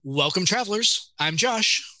Welcome, travelers. I'm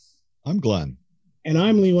Josh. I'm Glen. And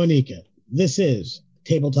I'm Lewanika. This is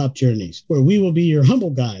Tabletop Journeys, where we will be your humble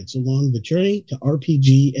guides along the journey to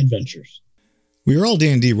RPG adventures. We are all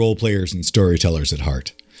D&D role players and storytellers at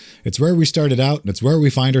heart. It's where we started out, and it's where we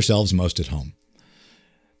find ourselves most at home.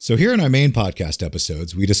 So here in our main podcast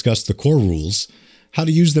episodes, we discuss the core rules, how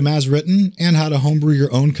to use them as written, and how to homebrew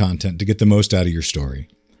your own content to get the most out of your story.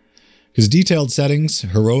 Because detailed settings,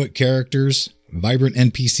 heroic characters, vibrant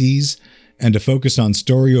NPCs, and a focus on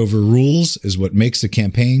story over rules is what makes a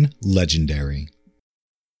campaign legendary.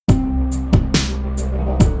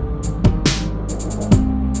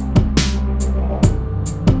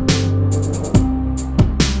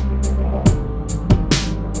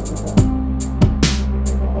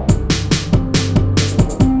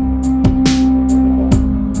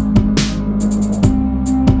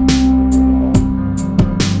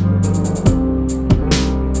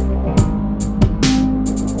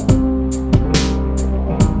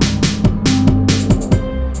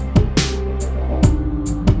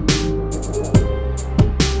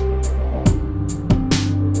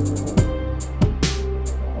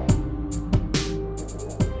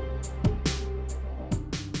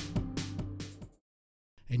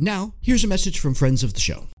 And now, here's a message from friends of the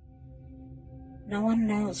show. No one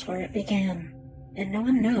knows where it began, and no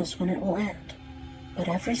one knows when it will end. But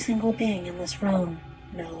every single being in this realm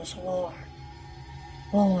knows war.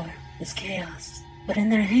 War is chaos, but in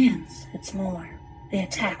their hands, it's more. They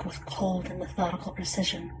attack with cold and methodical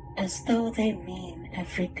precision, as though they mean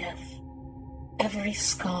every death, every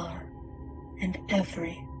scar, and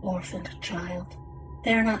every orphaned child.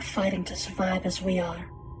 They are not fighting to survive as we are.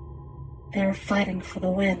 They are fighting for the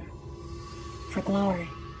win, for glory,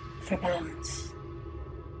 for balance.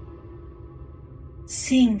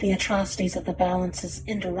 Seeing the atrocities of the balances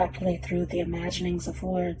indirectly through the imaginings of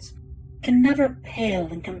words can never pale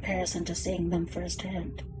in comparison to seeing them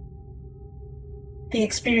firsthand. The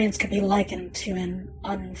experience could be likened to an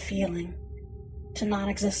unfeeling, to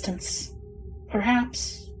non-existence.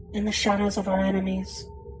 Perhaps, in the shadows of our enemies,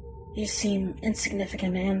 you seem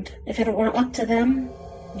insignificant, and if it were up to them,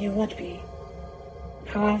 you would be.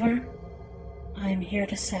 However, I am here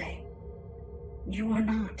to say, you are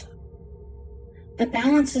not. The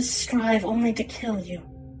balances strive only to kill you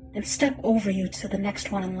and step over you to the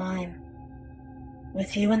next one in line.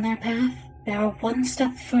 With you in their path, they are one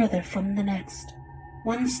step further from the next,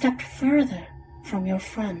 one step further from your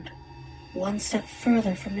friend, one step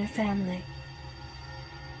further from your family.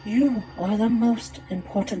 You are the most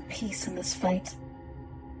important piece in this fight,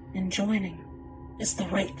 and joining is the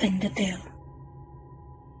right thing to do.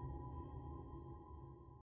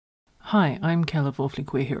 Hi, I'm Kel of Awfully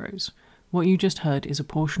Queer Heroes. What you just heard is a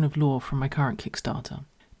portion of lore from my current Kickstarter.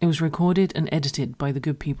 It was recorded and edited by the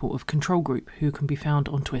good people of Control Group, who can be found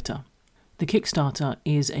on Twitter. The Kickstarter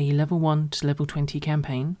is a level 1 to level 20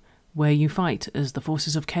 campaign where you fight as the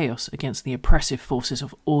forces of chaos against the oppressive forces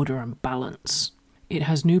of order and balance. It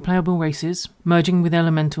has new playable races, merging with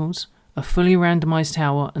elementals, a fully randomised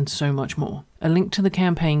tower, and so much more. A link to the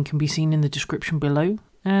campaign can be seen in the description below,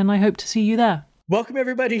 and I hope to see you there. Welcome,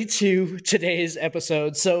 everybody, to today's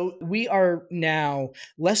episode. So we are now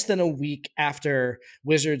less than a week after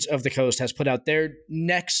Wizards of the Coast has put out their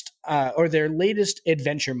next, their latest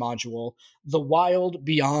adventure module, the Wild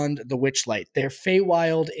Beyond the Witchlight, their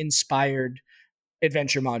Fey-wild inspired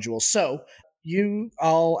adventure module. So you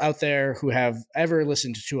all out there who have ever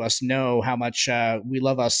listened to us know how much we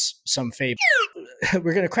love us some Fey.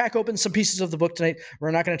 We're going to crack open some pieces of the book tonight.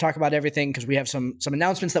 We're not going to talk about everything because we have some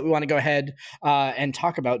announcements that we want to go ahead and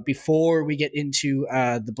talk about before we get into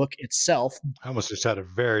the book itself. I almost just had a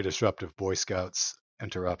very disruptive Boy Scouts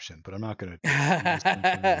interruption, but I'm not going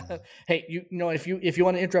to. Hey, you know, if you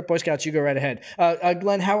want to interrupt Boy Scouts, you go right ahead.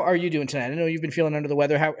 Glenn, how are you doing tonight? I know you've been feeling under the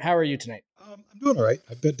weather. How are you tonight? I'm doing all right.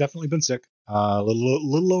 I've definitely been sick. A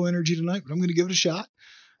little low energy tonight, but I'm going to give it a shot.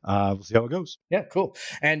 We'll see how it goes. Yeah, cool.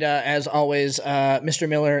 And as always, Mr.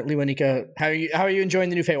 Miller, Lewanika, how are you enjoying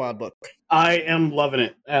the new Fey-wild book? I am loving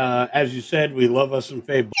it. As you said, we love us some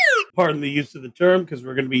Fey. Pardon the use of the term because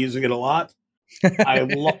we're going to be using it a lot.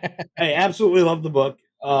 I absolutely love the book,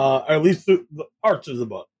 or at least the parts of the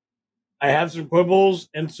book. I have some quibbles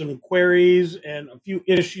and some queries and a few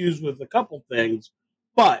issues with a couple things,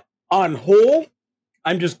 but on whole,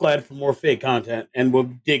 I'm just glad for more Fey content, and we'll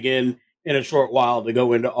dig in in a short while to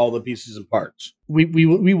go into all the pieces and parts. We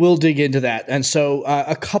will dig into that. And so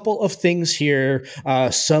a couple of things here,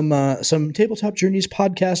 some Tabletop Journeys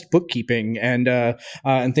podcast bookkeeping and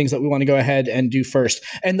things that we want to go ahead and do first.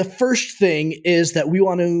 And the first thing is that we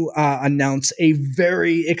want to announce a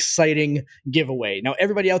very exciting giveaway. Now,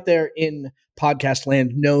 everybody out there in podcast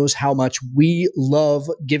land knows how much we love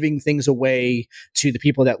giving things away to the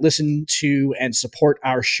people that listen to and support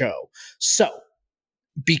our show. So,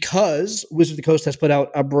 because Wizard of the Coast has put out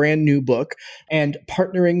a brand new book and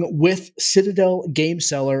partnering with Citadel Game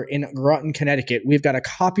Cellar in Groton, Connecticut, we've got a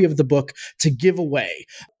copy of the book to give away.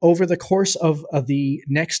 Over the course of the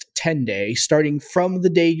next 10 days, starting from the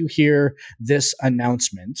day you hear this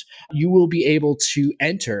announcement, you will be able to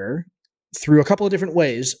enter through a couple of different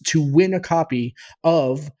ways to win a copy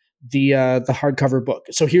of the hardcover book.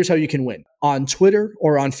 So here's how you can win. On Twitter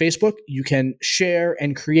or on Facebook, you can share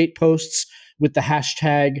and create posts with the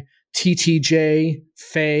hashtag TTJ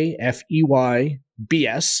Fey, Fey,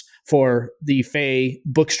 BS for the Fey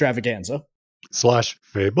Bookstravaganza.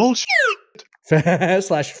 /Fey bullshit.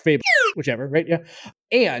 /Fey, whichever, right? Yeah.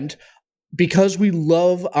 And because we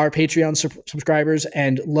love our Patreon subscribers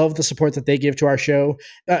and love the support that they give to our show,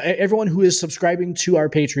 everyone who is subscribing to our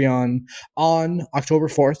Patreon on October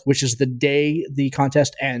 4th, which is the day the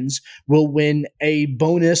contest ends, will win a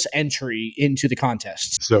bonus entry into the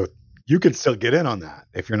contest. So you could still get in on that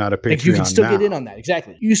if you're not a Patreon. If you can still get in on that,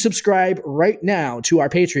 exactly. You subscribe right now to our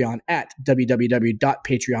Patreon at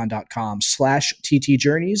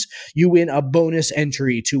www.patreon.com/ttjourneys. You win a bonus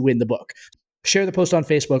entry to win the book. Share the post on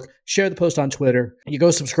Facebook, share the post on Twitter. You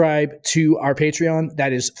go subscribe to our Patreon.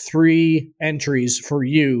 That is 3 entries for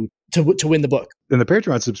you to win the book. Then the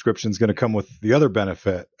Patreon subscription is going to come with the other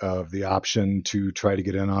benefit of the option to try to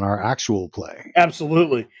get in on our actual play.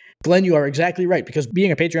 Absolutely. Glenn, you are exactly right, because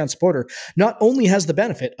being a Patreon supporter not only has the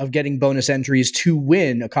benefit of getting bonus entries to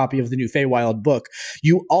win a copy of the new Fey-wild book,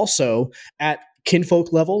 you also, at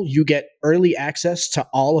Kinfolk level, you get early access to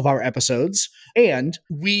all of our episodes, and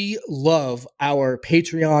we love our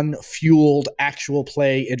Patreon-fueled actual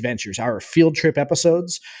play adventures, our field trip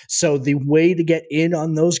episodes. So the way to get in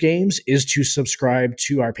on those games is to subscribe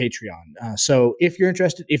to our Patreon. So if you're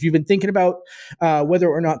interested, if you've been thinking about whether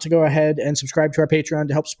or not to go ahead and subscribe to our Patreon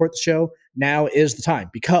to help support the show, now is the time,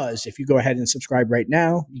 because if you go ahead and subscribe right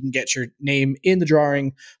now, you can get your name in the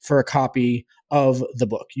drawing for a copy of the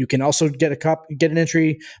book. You can also get an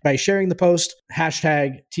entry by sharing the post,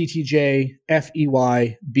 hashtag TTJ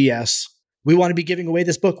Fey BS. We want to be giving away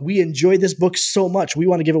this book. We enjoy this book so much. We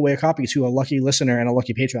want to give away a copy to a lucky listener and a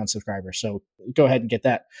lucky Patreon subscriber. So go ahead and get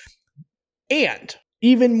that. And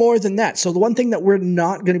even more than that, so the one thing that we're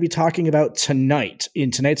not going to be talking about tonight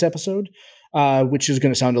in tonight's episode, which is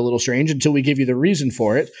going to sound a little strange until we give you the reason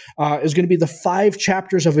for it, is going to be the 5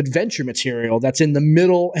 chapters of adventure material that's in the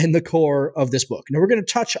middle and the core of this book. Now, we're going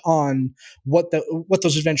to touch on what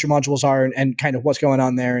those adventure modules are and kind of what's going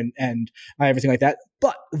on there and everything like that.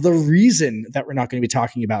 But the reason that we're not going to be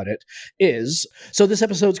talking about it is, so this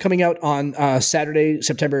episode's coming out on Saturday,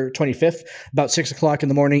 September 25th, about 6 o'clock in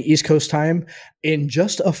the morning, East Coast time. In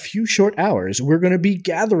just a few short hours, we're going to be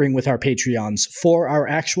gathering with our Patreons for our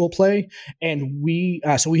actual play. And we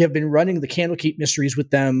have been running the Candlekeep Mysteries with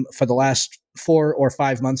them for the last 4 or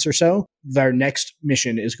 5 months or so. Our next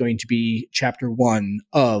mission is going to be Chapter 1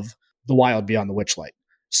 of The Wild Beyond the Witchlight.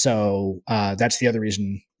 So that's the other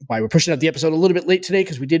reason why we're pushing out the episode a little bit late today,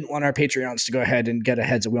 because we didn't want our Patreons to go ahead and get a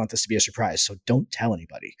heads up. We want this to be a surprise, so don't tell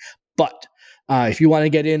anybody. But if you want to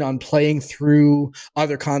get in on playing through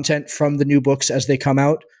other content from the new books as they come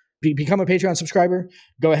out, become a Patreon subscriber.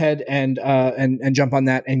 Go ahead and jump on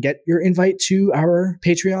that and get your invite to our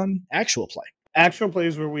Patreon actual play. Actual play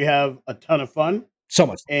is where we have a ton of fun. So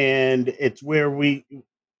much. And it's where we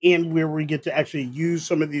get to actually use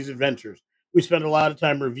some of these adventures. We spend a lot of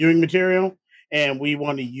time reviewing material, and we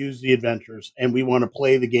want to use the adventures, and we want to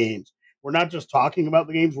play the games. We're not just talking about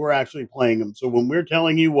the games, we're actually playing them. So when we're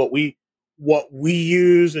telling you what we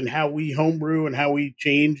use and how we homebrew and how we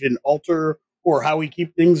change and alter or how we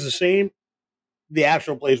keep things the same, the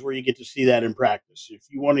actual place where you get to see that in practice. If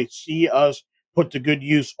you want to see us put to good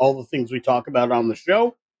use all the things we talk about on the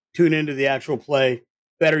show, tune into the actual play.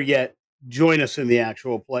 Better yet, join us in the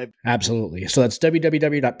actual play. Absolutely. So that's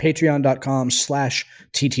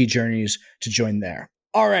www.patreon.com/ttjourneys to join there.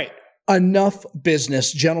 All right. Enough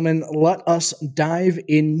business, gentlemen. Let us dive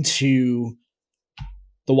into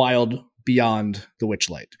The Wild Beyond the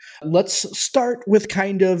Witchlight. Let's start with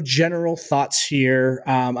kind of general thoughts here.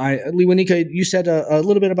 Lewanika, you said a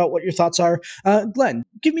little bit about what your thoughts are. Glenn,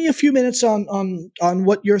 give me a few minutes on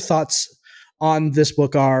what your thoughts on this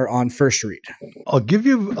book are on first read? I'll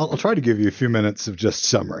try to give you a few minutes of just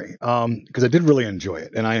summary, because I did really enjoy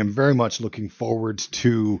it, and I am very much looking forward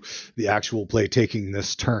to the actual play taking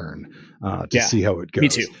this turn to see how it goes. Me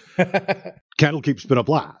too. Candlekeep's been a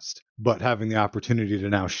blast, but having the opportunity to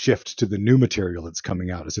now shift to the new material that's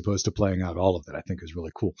coming out as opposed to playing out all of it, I think is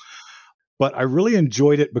really cool. But I really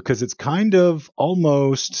enjoyed it because it's kind of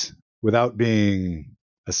almost, without being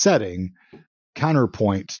a setting,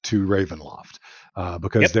 counterpoint to Ravenloft,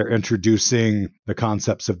 because they're introducing the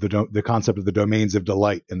concepts of the concept of the domains of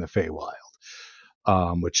delight in the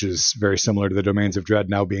Fey-wild, which is very similar to the domains of dread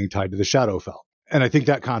now being tied to the Shadowfell. And I think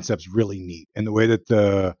that concept's really neat. And the way that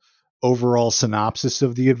the overall synopsis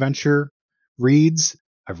of the adventure reads,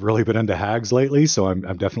 I've really been into hags lately, so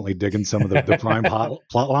I'm definitely digging some of the prime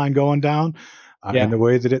plot line going down, and the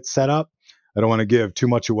way that it's set up. I don't want to give too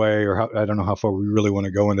much away, I don't know how far we really want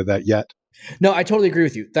to go into that yet. No, I totally agree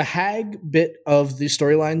with you. The hag bit of the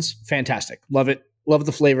storylines, fantastic. Love it. Love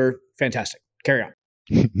the flavor. Fantastic. Carry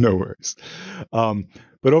on. No worries.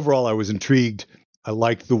 But overall, I was intrigued. I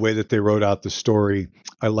liked the way that they wrote out the story.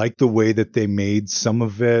 I liked the way that they made some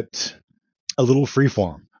of it a little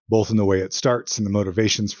freeform, both in the way it starts and the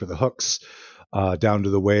motivations for the hooks, down to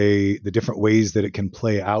the different ways that it can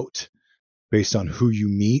play out based on who you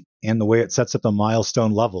meet, and the way it sets up the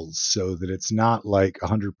milestone levels so that it's not like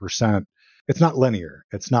 100%. It's not linear.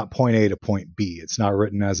 It's not point A to point B. It's not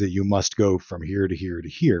written as you must go from here to here to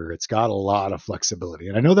here. It's got a lot of flexibility.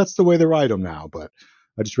 And I know that's the way they write them now, but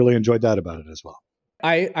I just really enjoyed that about it as well.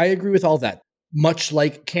 I agree with all that. Much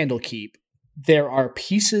like Candlekeep, there are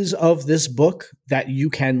pieces of this book that you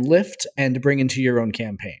can lift and bring into your own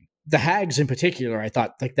campaign. The hags in particular, I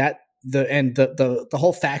thought like that, the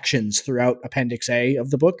whole factions throughout Appendix A of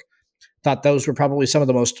the book, thought those were probably some of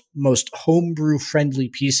the most homebrew friendly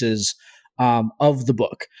pieces of the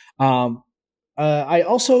book. I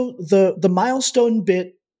also the milestone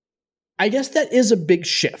bit, I guess that is a big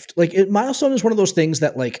shift. Like milestone is one of those things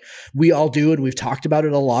that like we all do, and we've talked about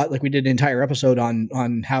it a lot. Like we did an entire episode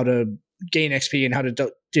on how to gain XP and how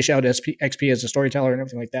to dish out XP as a storyteller and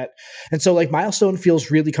everything like that. And so like milestone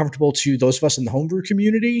feels really comfortable to those of us in the homebrew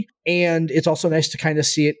community. And it's also nice to kind of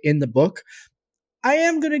see it in the book. I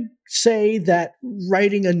am going to say that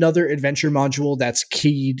writing another adventure module that's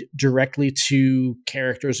keyed directly to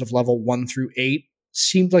characters of level 1 through 8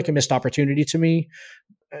 seemed like a missed opportunity to me.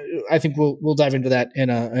 I think we'll dive into that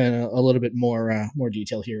in a little bit more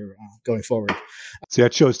detail here going forward. See, I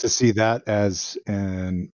chose to see that as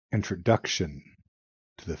an introduction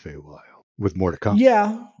to the Fey-wild with more to come.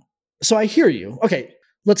 Yeah. So I hear you. Okay,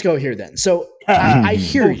 let's go here then. So I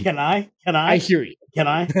hear you. Can I? I hear you. Can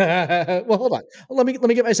I? Well, hold on. Let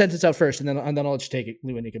me get my sentence out first, and then I'll let you take it,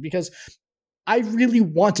 Lewanika, because I really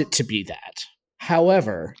want it to be that.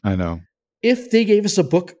 However, I know. If they gave us a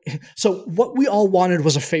book, so what we all wanted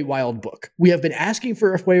was a Fey-wild book. We have been asking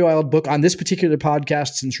for a Fey-wild book on this particular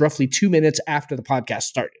podcast since roughly 2 minutes after the podcast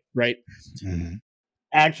started, right? Mm-hmm.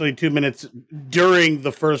 Actually, 2 minutes during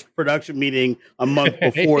the first production meeting, a month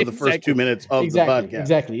before the first 2 minutes of the podcast.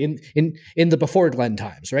 Exactly. In the before Glen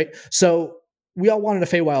times, right? So we all wanted a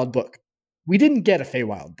Fey-wild book. We didn't get a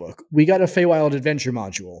Fey-wild book. We got a Fey-wild adventure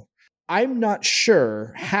module. I'm not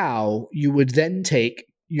sure how you would then take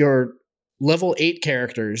your level 8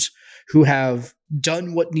 characters who have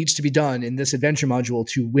done what needs to be done in this adventure module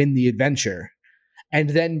to win the adventure and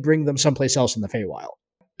then bring them someplace else in the Fey-wild.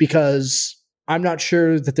 Because I'm not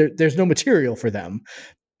sure that there's no material for them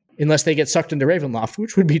unless they get sucked into Ravenloft,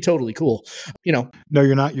 which would be totally cool. You know. No,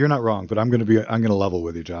 you're not wrong, but I'm going to level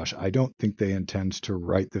with you, Josh. I don't think they intend to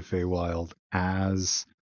write the Feywild as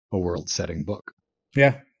a world setting book.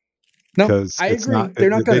 Yeah. No, I agree. They're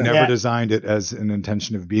not going to. They never designed it as an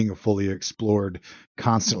intention of being a fully explored,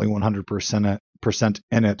 constantly 100%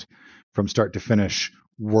 in it from start to finish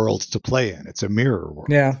world to play in. It's a mirror world.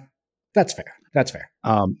 Yeah, that's fair. That's fair.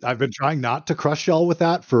 I've been trying not to crush y'all with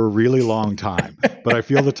that for a really long time, but I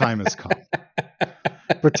feel the time has come.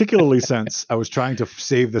 Particularly since I was trying to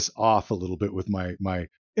save this off a little bit with my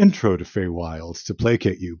intro to Feywild to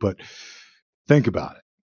placate you, but think about it.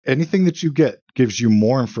 Anything that you get gives you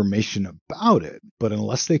more information about it, but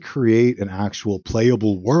unless they create an actual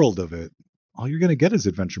playable world of it, all you're going to get is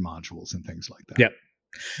adventure modules and things like that. Yep.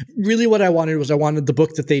 Really what I wanted the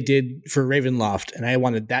book that they did for Ravenloft, and I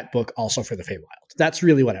wanted that book also for the Feywild. That's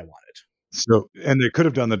really what I wanted. So, and they could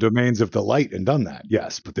have done the Domains of Delight and done that,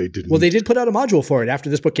 yes, but they didn't. Well, they did put out a module for it. After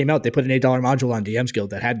this book came out, they put an $8 module on DM's Guild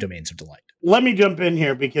that had Domains of Delight. Let me jump in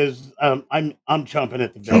here because I'm chomping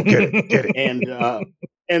at the bit. Get it.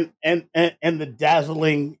 And the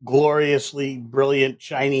dazzling, gloriously brilliant,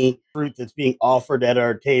 shiny fruit that's being offered at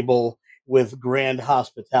our table with grand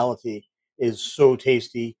hospitality is so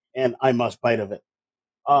tasty, and I must bite of it.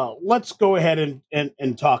 Let's go ahead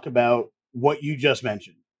and talk about what you just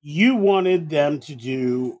mentioned. You wanted them to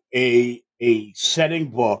do a setting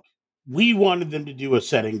book. We wanted them to do a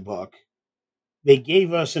setting book. They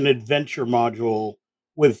gave us an adventure module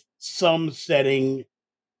with some setting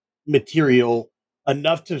material,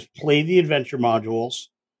 enough to play the adventure modules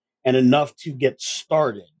and enough to get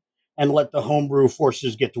started and let the homebrew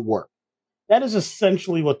forces get to work. That is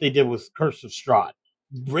essentially what they did with Curse of Strahd.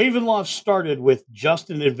 Ravenloft started with just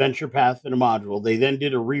an adventure path and a module. They then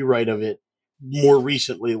did a rewrite of it more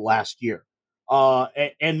recently last year.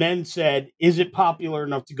 And then said, is it popular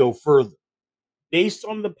enough to go further? Based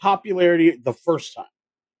on the popularity the first time,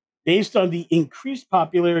 based on the increased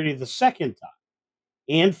popularity the second time,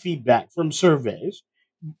 and feedback from surveys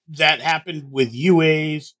that happened with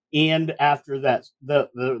UAs and after that,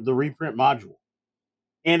 the reprint module,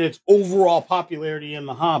 and its overall popularity in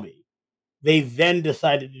the hobby, they then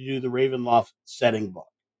decided to do the Ravenloft setting book.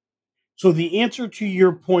 So the answer to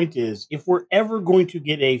your point is, if we're ever going to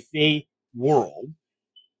get a Fey world,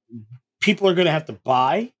 people are going to have to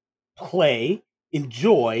buy, play,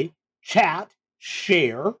 enjoy, chat,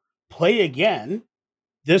 share, play again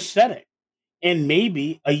this setting. And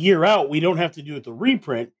maybe a year out, we don't have to do it the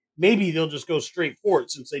reprint. Maybe they'll just go straight for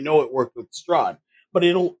it since they know it worked with Strahd. But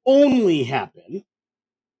it'll only happen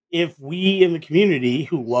if we in the community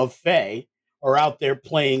who love Fey are out there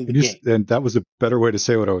playing the game. And that was a better way to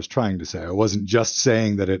say what I was trying to say. I wasn't just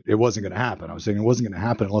saying that it wasn't going to happen. I was saying it wasn't going to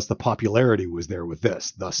happen unless the popularity was there with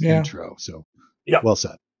this, thus intro. So, well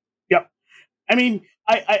said. Yep. I mean,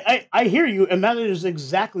 I hear you, and that is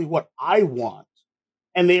exactly what I want.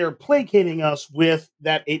 And they are placating us with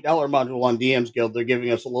that $8 module on DM's Guild. They're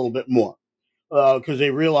giving us a little bit more because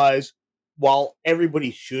they realize while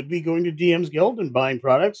everybody should be going to DM's Guild and buying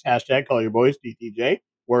products, hashtag call your boys, DTJ,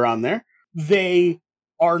 we're on there. They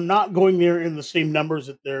are not going there in the same numbers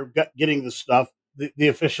that they're getting the stuff, the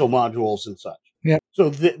official modules and such. Yeah. So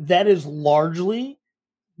that is largely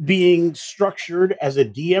being structured as a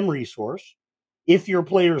DM resource. If your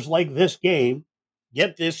players like this game,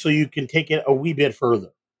 get this so you can take it a wee bit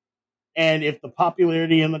further. And if the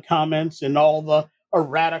popularity in the comments and all the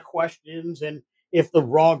errata questions, and if the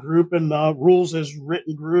raw group and the rules as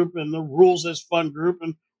written group and the rules as fun group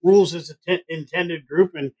and rules as intended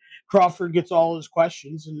group, and Crawford gets all his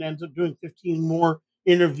questions and ends up doing 15 more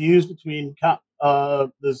interviews between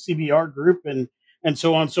the CBR group and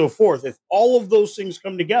so on and so forth. If all of those things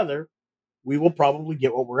come together, we will probably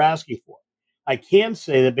get what we're asking for. I can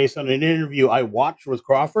say that based on an interview I watched with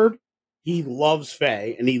Crawford, he loves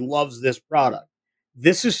Fey and he loves this product.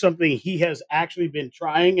 This is something he has actually been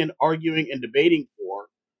trying and arguing and debating for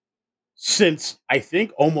since, I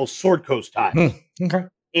think, almost Sword Coast times. Okay.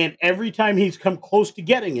 And every time he's come close to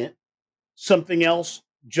getting it, something else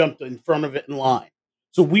jumped in front of it in line.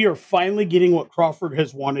 So we are finally getting what Crawford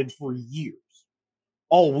has wanted for years.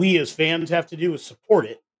 All we as fans have to do is support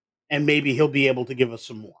it, and maybe he'll be able to give us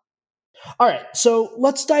some more. All right, so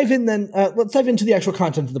let's dive in then. Let's dive into the actual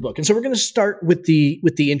content of the book, and so we're going to start with the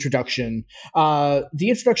introduction. The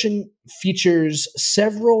introduction features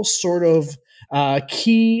several sort of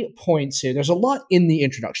key points here. There's a lot in the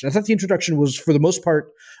introduction. I thought the introduction was, for the most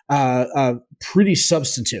part, pretty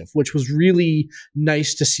substantive, which was really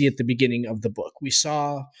nice to see at the beginning of the book. We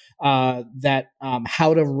saw that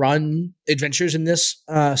how to run adventures in this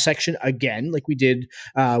section again, like we did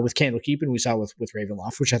with Candlekeep, and we saw with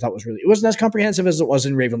Ravenloft, which I thought was it wasn't as comprehensive as it was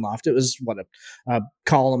in Ravenloft. It was a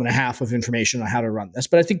column and a half of information on how to run this,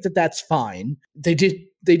 but I think that that's fine. They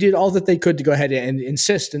did all that they could to go ahead and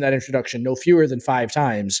insist in that introduction, no fewer than 5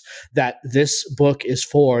 times, that this book is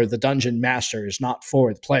for the dungeon masters, not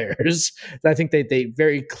for the players. I think they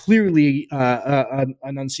very clearly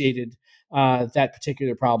enunciated that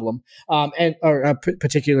particular problem or a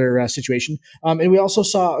particular situation. And we also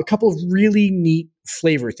saw a couple of really neat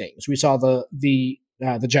flavor things. We saw the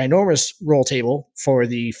ginormous roll table for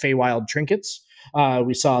the Fey-wild trinkets.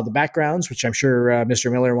 We saw the backgrounds, which I'm sure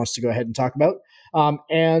Mr. Miller wants to go ahead and talk about.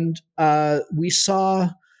 And we saw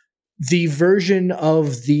the version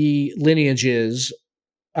of the lineages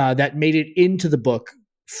that made it into the book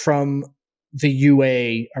from the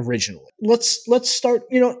UA originally. Let's start,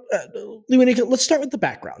 Lewanika, let's start with the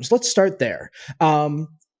backgrounds. Let's start there.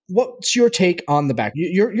 What's your take on the back?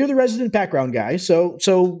 You're the resident background guy. So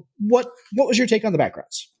what was your take on the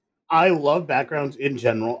backgrounds? I love backgrounds in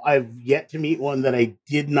general. I've yet to meet one that I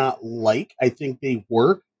did not like. I think they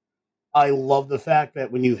work. I love the fact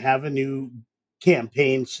that when you have a new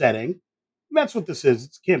campaign setting, that's what this is.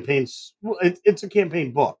 It's campaigns. It's a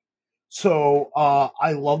campaign book. So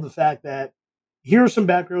I love the fact that here are some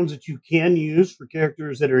backgrounds that you can use for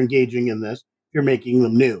characters that are engaging in this. If you're making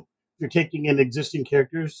them new, if you're taking in existing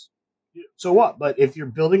characters, so what? But if you're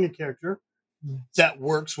building a character that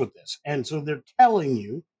works with this, and so they're telling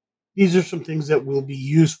you these are some things that will be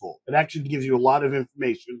useful. It actually gives you a lot of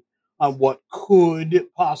information on what could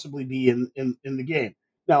possibly be in the game.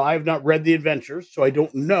 Now, I have not read the adventures, so I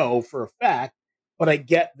don't know for a fact, but I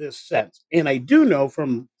get this sense. And I do know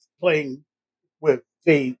from playing with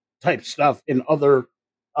Fey type stuff in other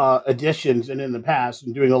editions and in the past,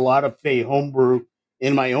 and doing a lot of Fey homebrew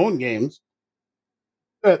in my own games,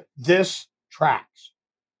 that this tracks.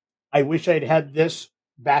 I wish I'd had this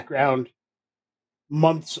background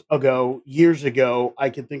months ago, years ago.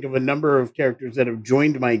 I can think of a number of characters that have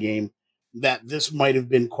joined my game that this might have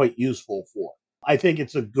been quite useful for. I think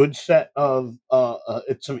it's a good set of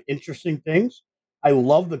it's some interesting things. I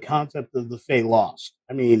love the concept of the Fey lost.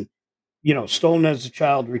 I mean, stolen as a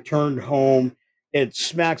child, returned home. It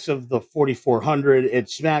smacks of the 4400. It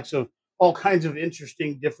smacks of all kinds of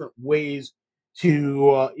interesting different ways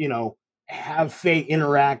to have Fey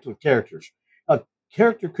interact with characters. A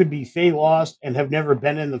character could be Fey lost and have never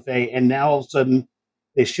been in the Fey, and now all of a sudden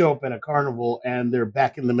they show up at a carnival and they're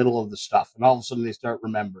back in the middle of the stuff, and all of a sudden they start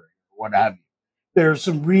remembering or what have you. There's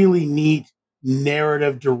some really neat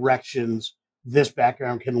narrative directions this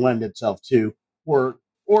background can lend itself to, or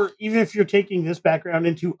even if you're taking this background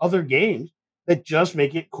into other games that just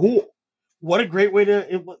make it cool. What a great way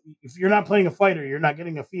if you're not playing a fighter, you're not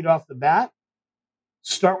getting a feat off the bat,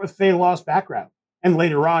 start with Fey lost background and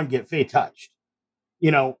later on get Fey touched.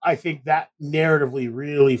 I think that narratively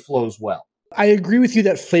really flows well. I agree with you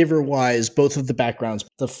that flavor-wise, both of the backgrounds,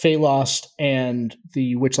 the Fey lost and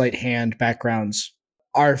the Witchlight hand backgrounds,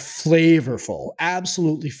 are flavorful.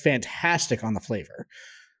 Absolutely fantastic on the flavor.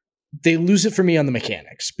 They lose it for me on the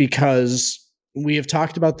mechanics because we have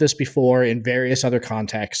talked about this before in various other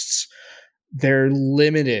contexts. They're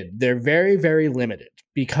limited. They're very, very limited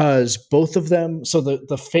because both of them. So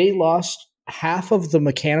the Fey lost, half of the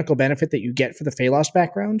mechanical benefit that you get for the Fey lost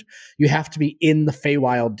background, you have to be in the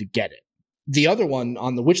Fey-wild to get it. The other one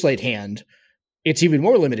on the Witchlight hand, it's even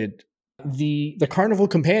more limited. The Carnival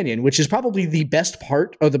Companion, which is probably the best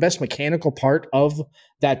part or the best mechanical part of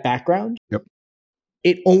that background. Yep.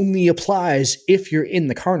 It only applies if you're in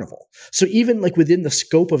the carnival. So even like within the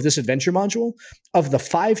scope of this adventure module, of the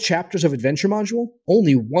 5 chapters of adventure module,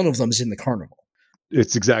 only one of them is in the carnival.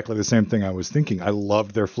 It's exactly the same thing I was thinking. I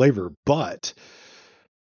loved their flavor, but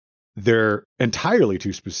they're entirely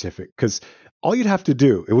too specific because all you'd have to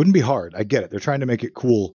do, it wouldn't be hard. I get it. They're trying to make it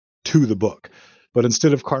cool to the book. But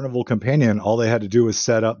instead of Carnival Companion, all they had to do was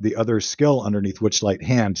set up the other skill underneath Witchlight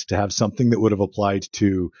Hand to have something that would have applied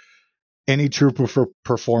to any troop of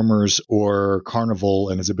performers or carnival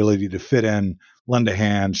and his ability to fit in, lend a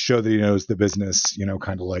hand, show that he knows the business,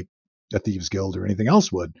 kind of like a Thieves Guild or anything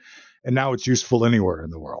else would. And now it's useful anywhere in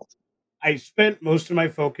the world. I spent most of my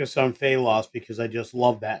focus on Fey Lost because I just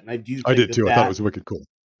love that. And I do think I did too. I thought it was wicked cool.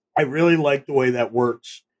 I really like the way that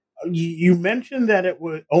works. You mentioned that it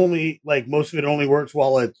would only, like, most of it only works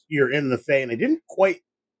while you're in the Fey, and I didn't quite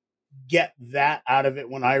get that out of it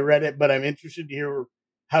when I read it, but I'm interested to hear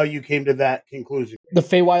how you came to that conclusion. The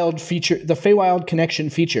Fey-wild feature, the Fey-wild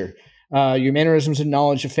connection feature. Your mannerisms and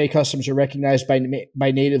knowledge of Fey customs are recognized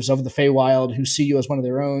by natives of the Fey-wild who see you as one of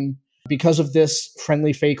their own. Because of this,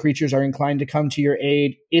 friendly Fey creatures are inclined to come to your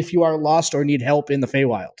aid if you are lost or need help in the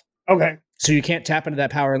Fey-wild. Okay. So you can't tap into that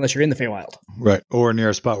power unless you're in the Fey-wild. Right. Or near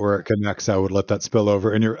a spot where it connects, I would let that spill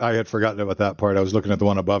over. And I had forgotten about that part. I was looking at the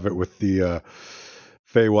one above it with the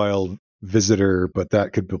Fey-wild visitor, but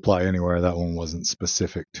that could apply anywhere. That one wasn't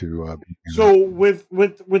specific to. So with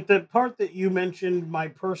the part that you mentioned, my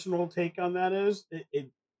personal take on that is,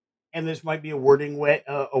 and this might be a wording way,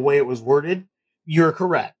 a way it was worded. You're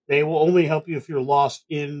correct. They will only help you if you're lost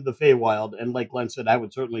in the Feywild, and like Glen said, I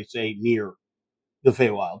would certainly say near the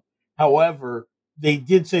Feywild. However, they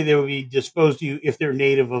did say they would be disposed to you if they're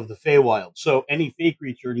native of the Feywild. So any Fey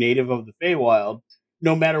creature native of the Feywild,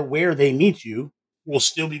 no matter where they meet you, will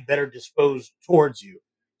still be better disposed towards you.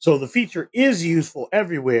 So the feature is useful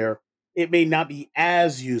everywhere. It may not be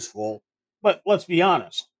as useful, but let's be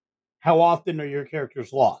honest. How often are your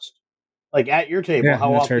characters lost? Like at your table,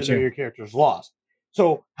 how often are your characters lost?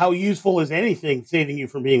 So how useful is anything saving you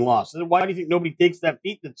from being lost? And why do you think nobody takes that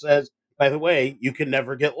feat that says, by the way, you can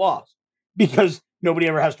never get lost? Because nobody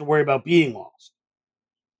ever has to worry about being lost.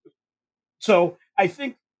 So I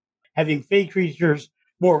think having Fey creatures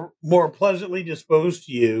more pleasantly disposed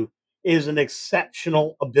to you is an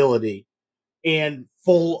exceptional ability and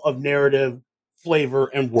full of narrative flavor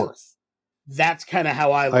and worth. That's kind of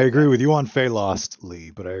how I agree with you on Fey-Lost,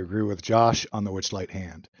 Lee, but I agree with Josh on the Witchlight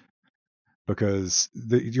Hand. Because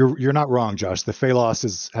you're not wrong, Josh. The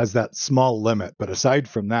Fey-Lost has that small limit, but aside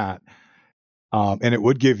from that, and it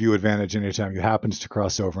would give you advantage anytime you happens to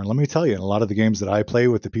cross over. And let me tell you, in a lot of the games that I play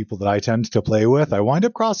with the people that I tend to play with, I wind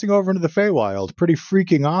up crossing over into the Fey-wild pretty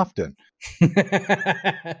freaking often.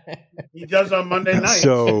 He does on Monday night.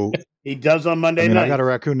 So he does on Monday night. I got a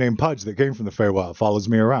raccoon named Pudge that came from the Fey-wild, follows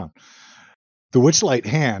me around. The Witchlight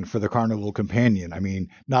Hand for the Carnival Companion, I mean,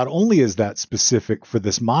 not only is that specific for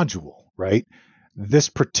this module, right? This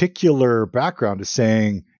particular background is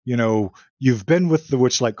saying, you know, you've been with the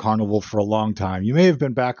Witchlight Carnival for a long time. You may have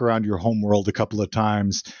been back around your home world a couple of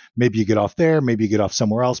times. Maybe you get off there, maybe you get off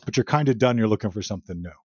somewhere else, but you're kind of done. You're looking for something new.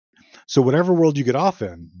 So whatever world you get off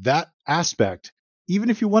in, that aspect, even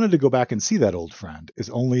if you wanted to go back and see that old friend, is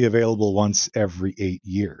only available once every 8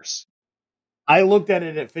 years. I looked at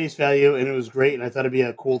it at face value and it was great. And I thought it'd be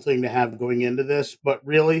a cool thing to have going into this. But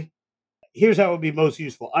really, here's how it would be most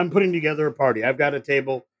useful. I'm putting together a party. I've got a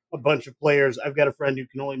table, a bunch of players. I've got a friend who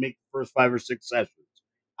can only make the first 5 or 6 sessions.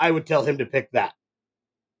 I would tell him to pick that.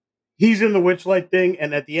 He's in the Witchlight thing.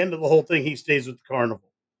 And at the end of the whole thing, he stays with the carnival.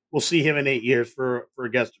 We'll see him in 8 years for a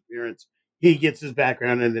guest appearance. He gets his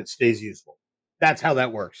background and it stays useful. That's how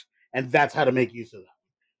that works. And that's how to make use of that.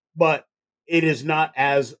 But it is not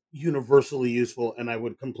as universally useful, and I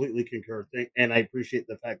would completely concur. And I appreciate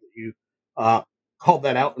the fact that you called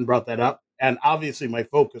that out and brought that up. And obviously, my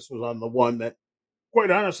focus was on the one that,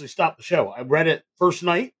 quite honestly, stopped the show. I read it first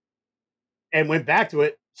night and went back to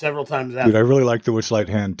it several times after. Dude, I really like the Witchlight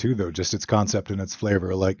Hand too, though, just its concept and its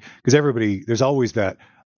flavor. Like, because there's always that.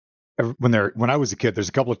 When I was a kid, there's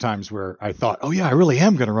a couple of times where I thought, oh yeah, I really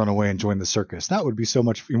am going to run away and join the circus. That would be so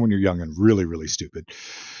much fun when you're young and really, really stupid.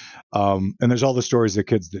 And there's all the stories of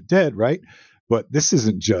kids that did, right? But this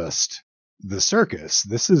isn't just the circus.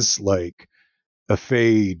 This is like a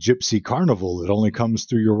Fey gypsy carnival that only comes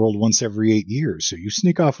through your world once every 8 years. So you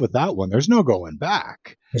sneak off with that one. There's no going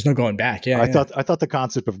back. There's no going back. Yeah. I thought the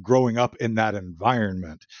concept of growing up in that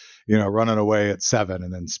environment, you know, running away at 7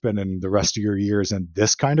 and then spending the rest of your years in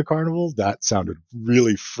this kind of carnival, that sounded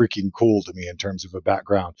really freaking cool to me in terms of a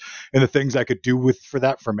background. And the things I could do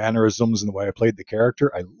for mannerisms and the way I played the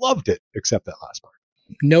character, I loved it, except that last part.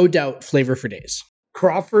 No doubt, flavor for days.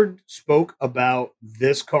 Crawford spoke about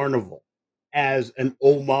this carnival as an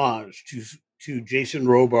homage to Jason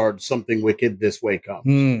Robards' Something Wicked This Way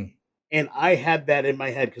Comes. And I had that in my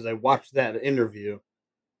head because I watched that interview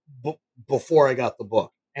before I got the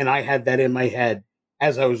book. And I had that in my head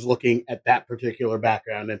as I was looking at that particular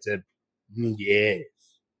background and said, yes.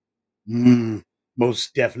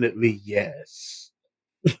 Most definitely yes.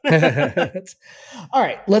 All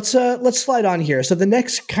right, let's slide on here. So the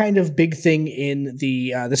next kind of big thing in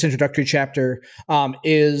the this introductory chapter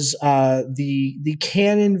is the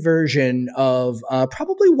canon version of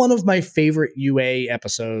probably one of my favorite UA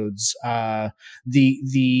episodes,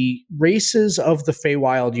 the races of the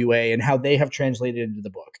Fey-wild UA and how they have translated into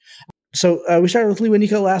the book. So we started with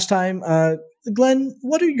Lewanika last time. Glen,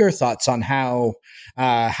 what are your thoughts on how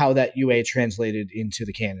that UA translated into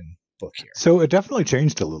the canon book here? So it definitely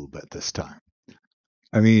changed a little bit this time.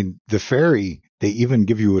 I mean, the fairy, they even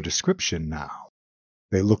give you a description now.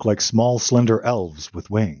 They look like small, slender elves with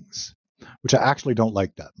wings, which I actually don't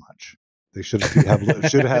like that much. They should have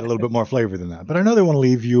had a little bit more flavor than that. But I know they want to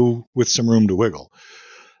leave you with some room to wiggle.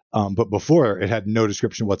 But before, it had no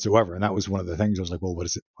description whatsoever. And that was one of the things I was like, well, what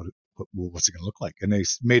is it? What's it going to look like? And they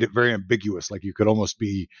made it very ambiguous. Like you could almost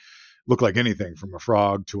look like anything from a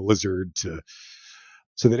frog to a lizard to...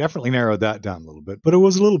 So they definitely narrowed that down a little bit, but it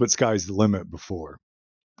was a little bit sky's the limit before.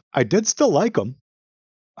 I did still like them.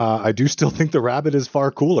 I do still think the rabbit is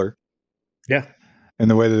far cooler. Yeah. In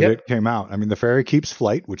the way that it came out. I mean, the fairy keeps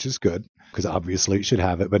flight, which is good because obviously it should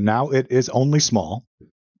have it, but now it is only small.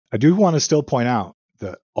 I do want to still point out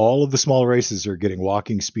that all of the small races are getting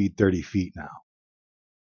walking speed 30 feet now.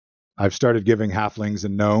 I've started giving halflings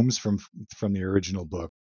and gnomes from the original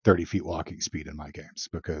book 30 feet walking speed in my games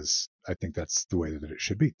because I think that's the way that it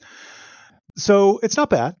should be. So it's not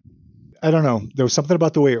bad. I don't know. There was something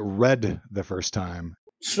about the way it read the first time.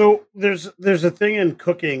 So there's a thing in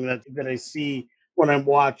cooking that I see when I'm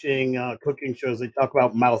watching cooking shows. They talk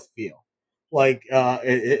about mouthfeel. Like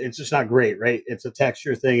it's just not great, right? It's a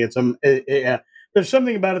texture thing. There's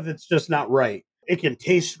something about it that's just not right. It can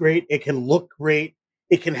taste great. It can look great.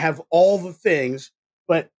 It can have all the things,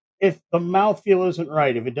 but if the mouthfeel isn't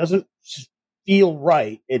right, if it doesn't feel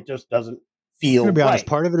right, it just doesn't feel I'm gonna be honest. right.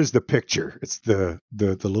 Part of it is the picture. It's the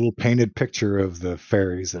little painted picture of the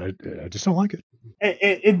fairies that I just don't like it.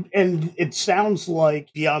 And it sounds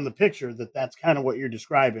like beyond the picture that's kind of what you're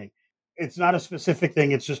describing. It's not a specific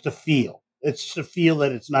thing. It's just a feel. It's just a feel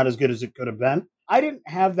that it's not as good as it could have been. I didn't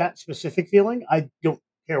have that specific feeling. I don't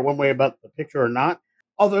care one way about the picture or not.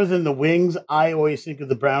 Other than the wings, I always think of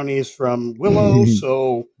the brownies from Willow.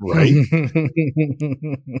 So, Right.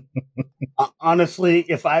 Honestly,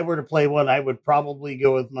 if I were to play one, I would probably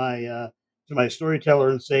go with my storyteller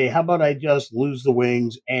and say, "How about I just lose the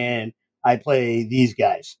wings and I play these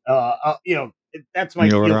guys?" That's my.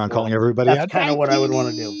 And you'll run feel around for calling it. everybody That's out. kind of what I would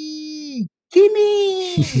want to do. Kimmy!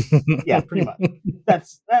 Kimmy. Yeah, pretty much.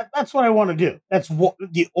 That's what I want to do. That's what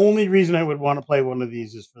the only reason I would want to play one of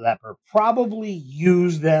these is for that purpose. Probably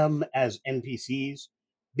use them as NPCs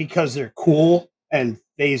because they're cool and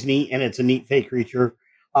Fey's neat and it's a neat Fey creature.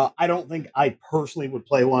 I don't think I personally would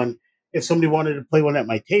play one. If somebody wanted to play one at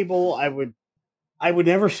my table, I would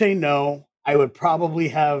never say no. I would probably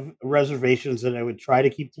have reservations that I would try to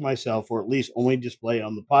keep to myself, or at least only display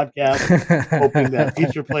on the podcast, hoping that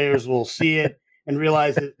future players will see it and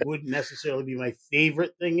realize it wouldn't necessarily be my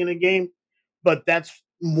favorite thing in a game. But that's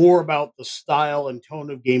more about the style and tone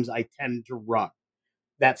of games I tend to run.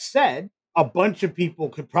 That said, a bunch of people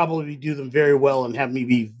could probably do them very well and have me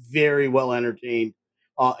be very well entertained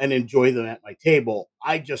and enjoy them at my table.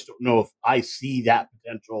 I just don't know if I see that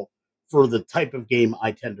potential for the type of game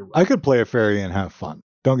I tend to run. I could play a fairy and have fun.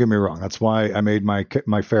 Don't get me wrong. That's why I made my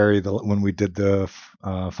fairy when we did the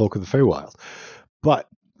Folk of the Fey-wild. But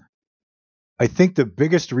I think the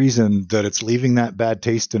biggest reason that it's leaving that bad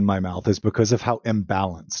taste in my mouth is because of how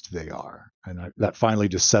imbalanced they are. And that finally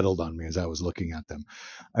just settled on me as I was looking at them.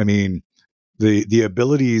 I mean, the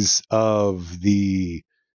abilities of the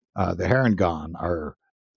Harengon are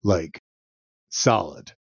like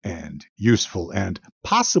solid and useful and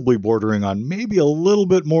possibly bordering on maybe a little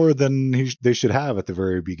bit more than they should have at the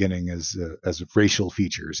very beginning as racial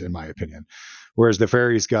features, in my opinion. Whereas the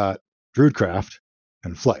fairies got Druidcraft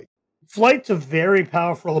and Flight. Flight's a very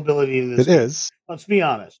powerful ability in this It game. is. Let's be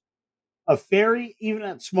honest. A fairy, even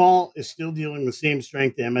at small, is still dealing the same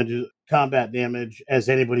strength damage, combat damage as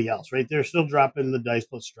anybody else, right? They're still dropping the dice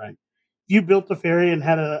plus strength. If you built a fairy and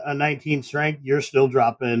had a 19 strength, you're still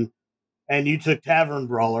dropping, and you took Tavern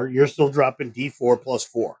Brawler, you're still dropping D4 plus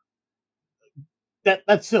 4.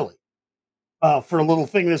 That's silly for a little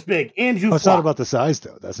thing this big. And you It's not about the size,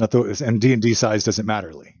 though. That's not and D&D size doesn't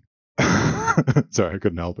matter, Lee. Sorry, I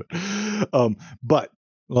couldn't help it. But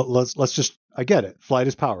let's just, I get it. Flight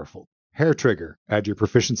is powerful. Hair Trigger, add your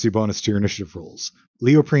proficiency bonus to your initiative rolls.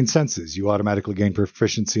 Leoprene Senses, you automatically gain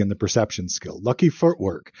proficiency in the perception skill. Lucky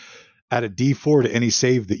Footwork, add a D4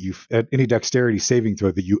 to any dexterity saving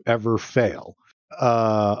throw that you ever fail.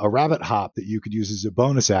 A Rabbit Hop that you could use as a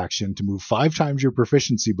bonus action to move 5 times your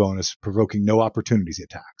proficiency bonus, provoking no opportunities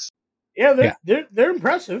attacks. Yeah, they're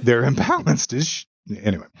impressive. They're imbalanced.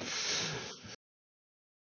 Anyway.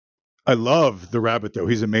 I love the rabbit, though.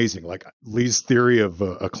 He's amazing. Like Lee's theory of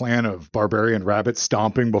a clan of barbarian rabbits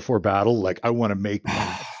stomping before battle. Like I want to make.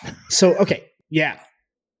 So okay, yeah.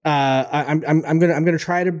 I'm gonna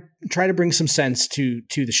try to bring some sense to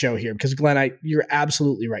the show here because Glenn, you're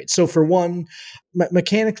absolutely right. So for one,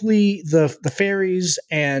 mechanically, the fairies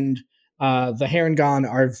and the Harengon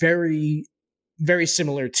are very, very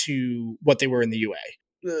similar to what they were in the UA.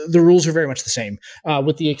 The rules are very much the same,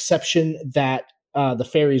 with the exception that the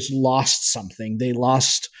fairies lost something. They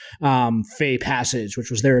lost Fey Passage,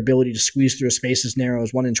 which was their ability to squeeze through a space as narrow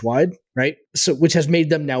as 1 inch wide, right? So, which has made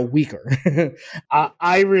them now weaker.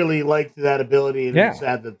 I really liked that ability, and I'm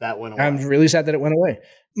sad that went away. I'm really sad that it went away.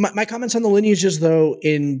 My comments on the lineages, though,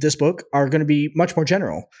 in this book are going to be much more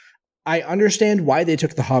general. I understand why they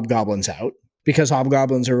took the hobgoblins out, because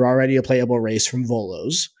hobgoblins are already a playable race from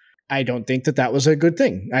Volos. I don't think that was a good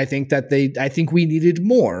thing. I think we needed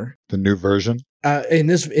more. The new version? In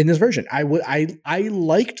this version, I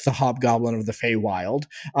liked the Hobgoblin of the Fey-wild,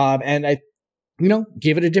 and I,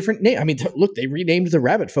 gave it a different name. I mean, look, they renamed the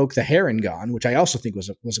Rabbit Folk the Harengon, which I also think was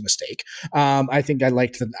a mistake. I think I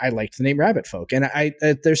liked the name Rabbit Folk, and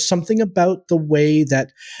there's something about the way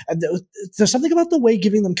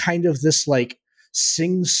giving them kind of this like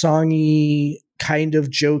sing-songy kind of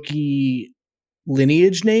jokey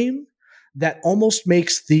lineage name that almost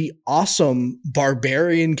makes the awesome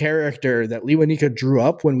barbarian character that Lewanika drew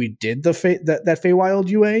up when we did that Fey-wild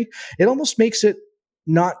UA. It almost makes it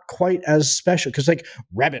not quite as special because like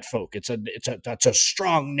Rabbit Folk, that's a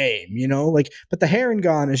strong name, but the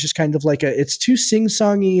Harengon is just kind of like it's too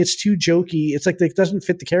sing-songy, it's too jokey. It's like it doesn't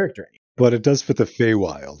fit the character anymore. But it does fit the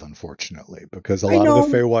Fey-wild, unfortunately, because a lot of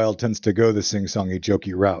the Fey-wild tends to go the sing-songy,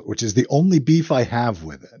 jokey route, which is the only beef I have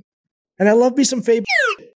with it. And I love me some Fey.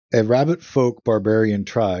 A rabbit folk barbarian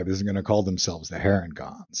tribe isn't going to call themselves the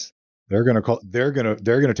Herringons. They're going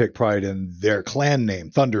to take pride in their clan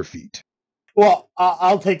name, Thunderfeet. Well,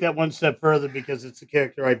 I'll take that one step further because it's the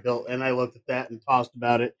character I built, and I looked at that and tossed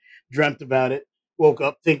about it, dreamt about it, woke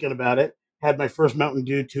up thinking about it, had my first Mountain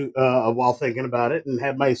Dew while thinking about it, and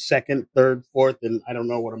had my second, third, fourth, and I don't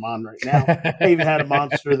know what I'm on right now. I even had a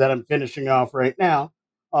monster that I'm finishing off right now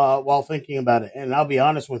while thinking about it. And I'll be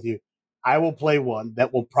honest with you, I will play one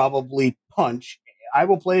that will probably punch. I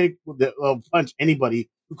will play that will punch anybody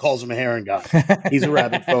who calls him a Herringon. He's a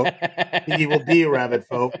rabbit folk. He will be a rabbit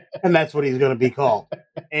folk, and that's what he's going to be called.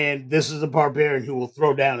 And this is a barbarian who will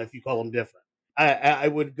throw down if you call him different. I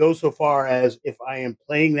would go so far as if I am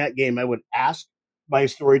playing that game, I would ask my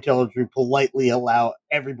storyteller to politely allow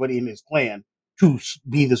everybody in his clan to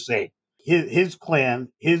be the same. His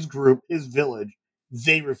clan, his group, his village,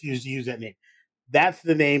 they refuse to use that name. That's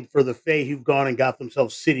the name for the Fae who've gone and got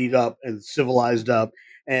themselves citied up and civilized up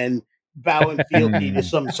and bowing fealty to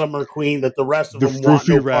some summer queen that the rest of them want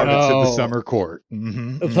no part rabbits of. at the summer court.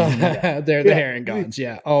 Mm-hmm. Mm-hmm. They're the Herringons.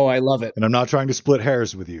 Yeah. Oh, I love it. And I'm not trying to split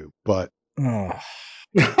hairs with you, but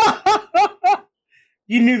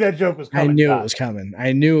you knew that joke was coming. I knew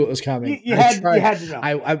it was coming. You had to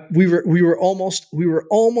know. We were almost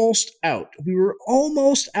out. We were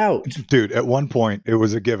almost out. Dude, at one point it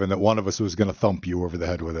was a given that one of us was going to thump you over the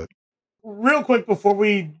head with it. Real quick before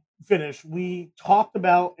we finish, we talked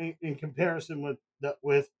about in comparison with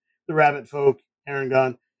the rabbit folk,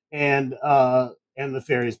 Herringon, and the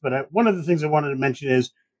fairies. But one of the things I wanted to mention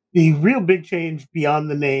is the real big change beyond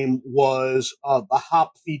the name was the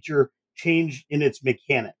hop feature changed in its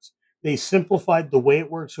mechanics. They simplified the way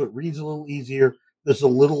it works so it reads a little easier. There's a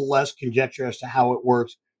little less conjecture as to how it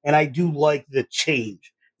works. And I do like the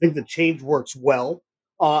change. I think the change works well.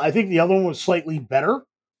 I think the other one was slightly better,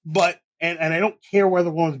 but and I don't care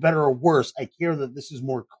whether one was better or worse. I care that this is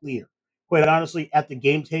more clear. Quite honestly, at the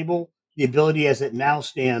game table, the ability as it now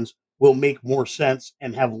stands will make more sense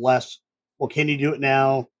and have less. Well, can you do it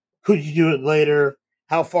now? Could you do it later?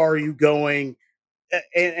 How far are you going?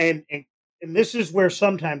 And this is where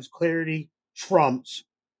sometimes clarity trumps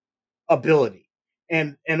ability.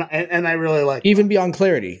 And I really like even beyond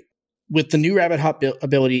clarity. With the new rabbit hop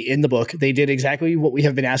ability in the book, they did exactly what we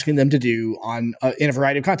have been asking them to do in a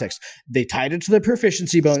variety of contexts. They tied it to the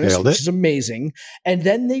proficiency bonus, which is amazing, and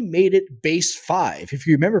then they made it base 5. If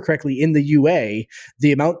you remember correctly, in the UA,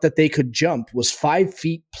 the amount that they could jump was 5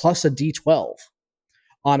 feet plus a D12.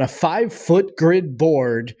 On a 5-foot grid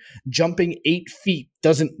board, jumping 8 feet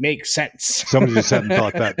doesn't make sense. Somebody just hadn't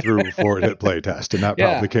thought that through before it hit playtest, and that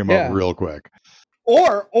probably came up real quick.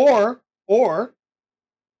 Or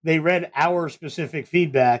they read our specific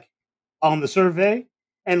feedback on the survey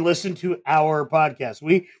and listened to our podcast.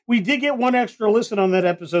 We did get one extra listen on that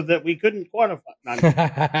episode that we couldn't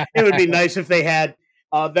quantify. It would be nice if they had.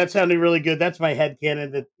 That sounded really good. That's my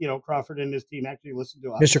headcanon that Crawford and his team actually listened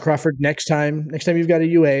to us. Mr. Crawford, next time you've got a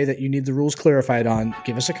UA that you need the rules clarified on,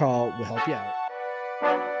 give us a call. We'll help you out.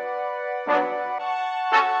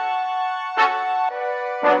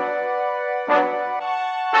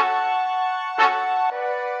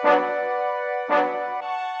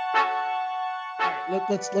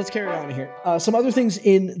 Let's carry on here. Some other things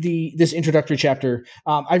in this introductory chapter.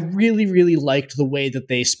 I really liked the way that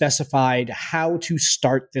they specified how to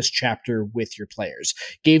start this chapter with your players.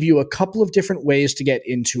 Gave you a couple of different ways to get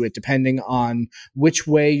into it, depending on which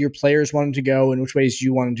way your players wanted to go and which ways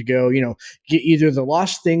you wanted to go. Get either the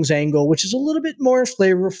Lost Things angle, which is a little bit more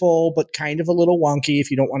flavorful, but kind of a little wonky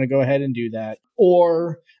if you don't want to go ahead and do that,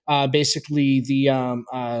 or basically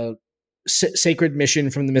the sacred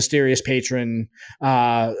mission from the mysterious patron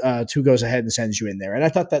who goes ahead and sends you in there. And I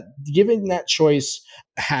thought that giving that choice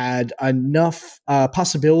had enough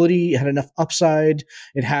possibility, it had enough upside,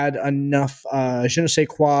 it had enough je ne sais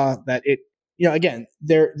quoi that it, again,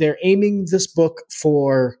 they're aiming this book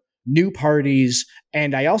for new parties,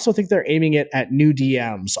 and I also think they're aiming it at new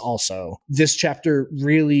DMs also. This chapter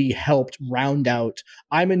really helped round out,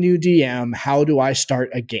 I'm a new DM, how do I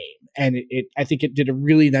start a game? And I think it did a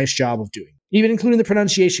really nice job of doing, even including the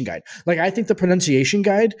pronunciation guide. Like, I think the pronunciation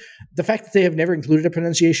guide, the fact that they have never included a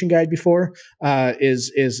pronunciation guide before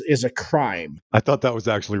is a crime. I thought that was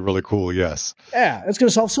actually really cool. Yes. Yeah, it's going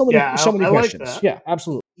to solve so many questions. Like that. Yeah,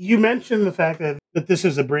 absolutely. You mentioned the fact that this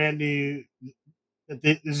is a brand new, that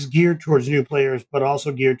this is geared towards new players, but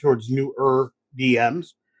also geared towards newer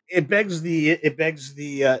DMs. It begs the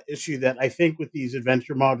issue that I think with these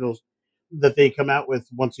adventure modules, that they come out with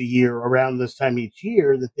once a year around this time each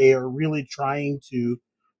year, that they are really trying to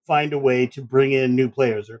find a way to bring in new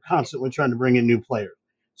players. They're constantly trying to bring in new players.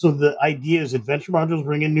 So the idea is adventure modules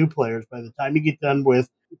bring in new players. By the time you get done with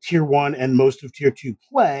tier 1 and most of tier 2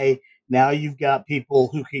 play, now you've got people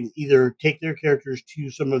who can either take their characters to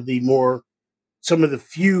some of the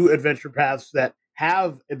few adventure paths that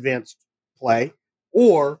have advanced play,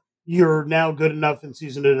 or you're now good enough and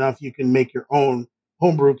seasoned enough you can make your own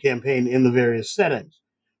homebrew campaign in the various settings.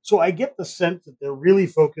 So I get the sense that they're really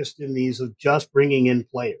focused in these of just bringing in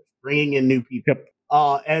players, bringing in new people,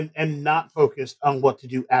 and not focused on what to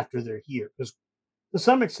do after they're here. Because to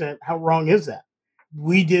some extent, how wrong is that?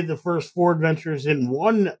 We did the first 4 adventures in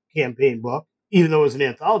one campaign book, even though it was an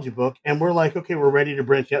anthology book, and we're like, okay, we're ready to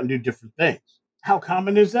branch out and do different things. How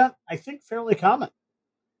common is that? I think fairly common.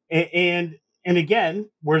 And again,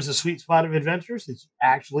 where's the sweet spot of adventures? It's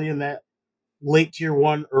actually in that late tier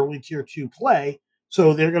 1, early tier 2 play.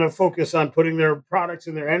 So they're going to focus on putting their products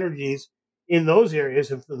and their energies in those areas.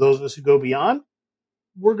 And for those of us who go beyond,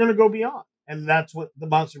 we're going to go beyond. And that's what the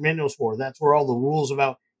Monster Manual is for. That's where all the rules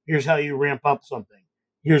about here's how you ramp up something.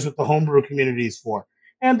 Here's what the homebrew community is for.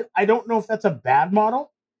 And I don't know if that's a bad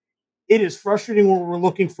model. It is frustrating when we're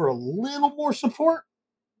looking for a little more support,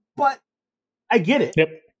 but I get it.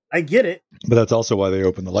 Yep. I get it. But that's also why they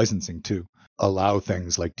open the licensing to allow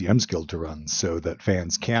things like DM's Guild to run, so that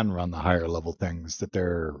fans can run the higher level things that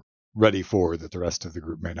they're ready for that the rest of the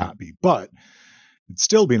group may not be. But it'd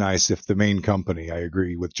still be nice if the main company, I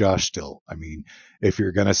agree with Josh still. I mean, if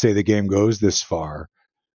you're going to say the game goes this far,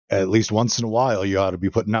 at least once in a while, you ought to be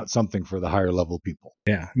putting out something for the higher level people.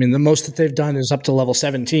 Yeah. I mean, the most that they've done is up to level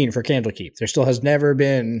 17 for Candlekeep. There still has never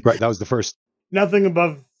been. Right. That was the first. Nothing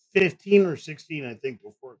above 15 or 16, I think,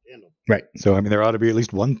 before Candle. Right. So, I mean, there ought to be at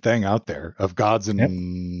least one thing out there of gods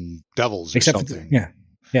and devils or something.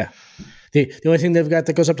 Yeah. The only thing they've got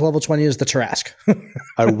that goes up to level 20 is the Tarask.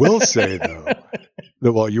 I will say, though,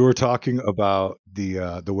 that while you were talking about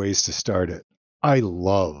the ways to start it, I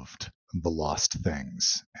loved the Lost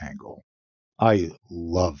Things angle. I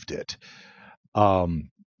loved it. And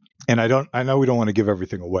I know we don't want to give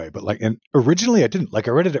everything away, but and originally I didn't. I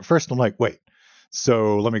read it at first and I'm like, wait,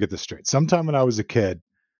 so let me get this straight. Sometime when I was a kid,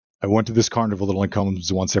 I went to this carnival that only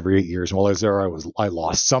comes once every 8 years. And while I was there, I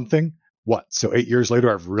lost something. What? So 8 years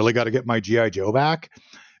later, I've really got to get my G.I. Joe back?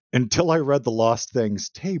 Until I read the Lost Things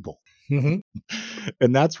table. Mm-hmm.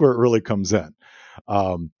 And that's where it really comes in.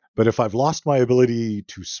 But if I've lost my ability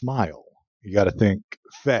to smile, you got to think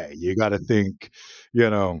Fey. You got to think,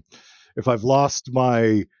 if I've lost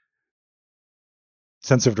my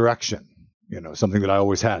sense of direction, something that I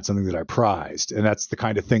always had, something that I prized, and that's the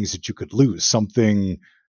kind of things that you could lose, something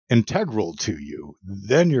integral to you,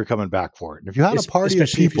 then you're coming back for it. And if you had a party of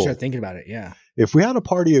people, if you start thinking about it, yeah. If we had a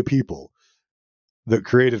party of people that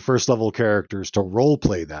created first level characters to role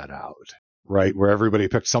play that out, right, where everybody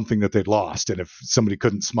picked something that they'd lost, and if somebody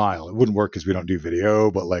couldn't smile, it wouldn't work because we don't do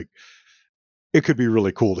video, but it could be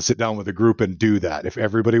really cool to sit down with a group and do that. If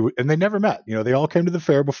everybody and they never met, they all came to the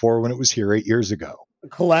fair before when it was here 8 years ago.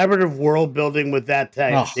 Collaborative world building with that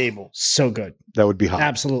table. So good. That would be hot.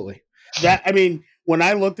 Absolutely. When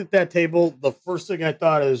I looked at that table, the first thing I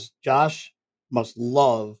thought is Josh must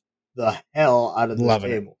love the hell out of this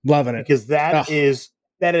table. Loving it. Because that is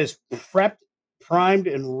prepped, primed,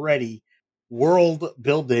 and ready world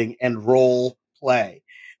building and role play.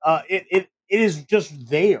 It is just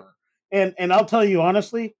there. And I'll tell you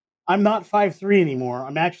honestly, I'm not 5'3" anymore.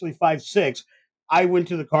 I'm actually 5'6". I went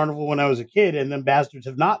to the carnival when I was a kid, and then bastards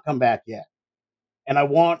have not come back yet. And I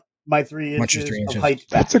want my 3 inches of height back.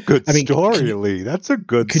 That's a good story, Lee. That's a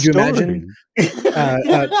good story. Could you imagine?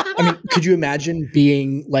 Could you imagine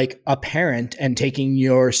being a parent and taking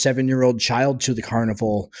your 7-year-old child to the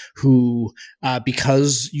carnival who,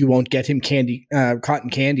 because you won't get him cotton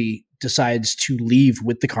candy, decides to leave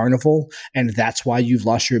with the carnival, and that's why you've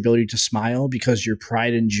lost your ability to smile, because your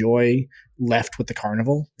pride and joy left with the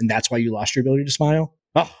carnival, and that's why you lost your ability to smile?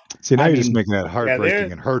 Oh, see, now you're just making that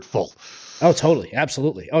heartbreaking and hurtful. Oh, totally.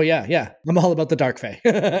 Absolutely. Oh, yeah. I'm all about the dark Fae.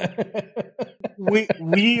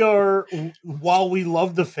 we are, while we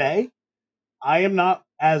love the Fae, I am not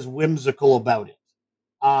as whimsical about it.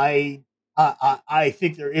 I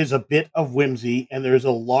think there is a bit of whimsy and there's a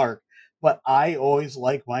lark, but I always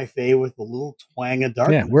like my Fae with a little twang of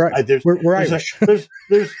darkness. Yeah, we're Irish.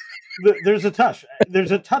 There's a touch.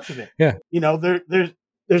 There's a touch of it. Yeah.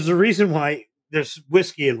 There's a reason why there's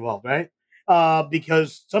whiskey involved, right?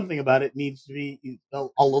 Because something about it needs to be a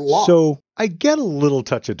little off. So I get a little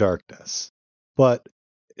touch of darkness, but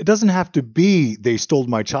it doesn't have to be they stole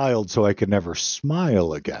my child so I could never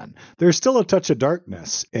smile again. There's still a touch of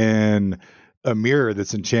darkness in a mirror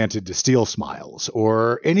that's enchanted to steal smiles,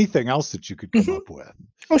 or anything else that you could come up with.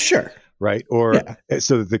 Oh, sure. Right. Or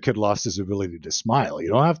so that the kid lost his ability to smile. You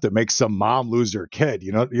don't have to make some mom lose her kid.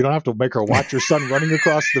 You don't have to make her watch her son running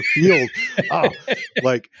across the field. Oh,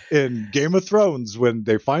 like in Game of Thrones, when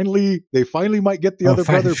they finally might get the other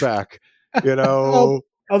brother back, you know.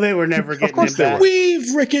 Oh, they were never getting him back.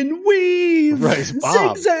 Weave, Rickon, weave. Right.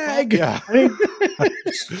 Zigzag. Yeah. I mean,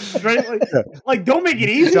 right? Like, don't make it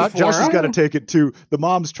easy for Josh him. has got to take it too. The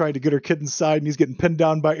mom's trying to get her kid inside, and he's getting pinned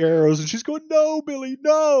down by arrows, and she's going, "No, Billy,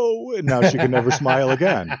 no!" And now she can never smile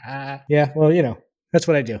again. Yeah, well, that's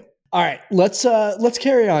what I do. All right, let's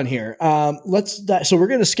carry on here. So we're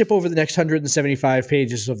going to skip over the next 175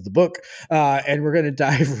 pages of the book, and we're going to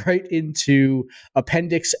dive right into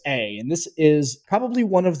Appendix A. And this is probably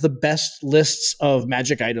one of the best lists of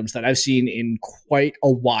magic items that I've seen in quite a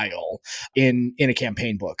while in a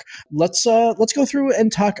campaign book. Let's go through and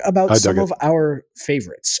talk about some of our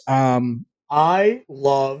favorites. I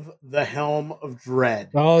love the Helm of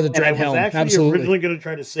Dread. Oh, the Dread Helm! I was actually Absolutely. originally going to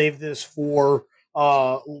try to save this for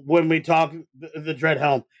when we talk the Dread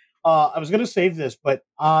Helm. I was going to save this, but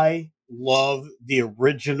I love the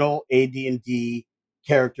original AD&D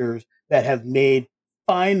characters that have made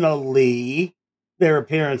finally their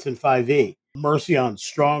appearance in 5e. Mercion,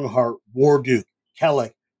 Strongheart, Warduke,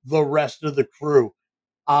 Kellic, the rest of the crew.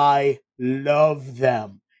 I love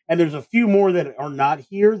them. And there's a few more that are not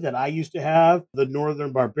here that I used to have. The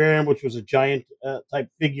Northern Barbarian, which was a giant type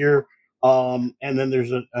figure. And then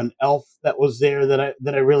there's an elf that was there that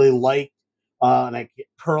I really liked. And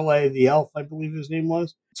Perle the elf, I believe his name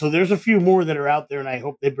was. So there's a few more that are out there, and I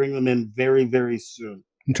hope they bring them in very, very soon.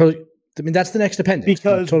 That's the next appendix.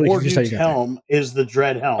 Because Warduke's helm is the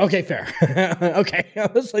Dread Helm. Okay, fair. Okay. I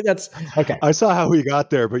was like, that's okay. I saw how he got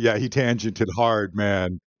there, but yeah, he tangented hard,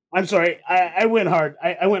 man. I'm sorry. I went hard.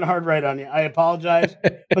 I went hard right on you. I apologize.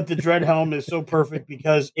 But the Dread Helm is so perfect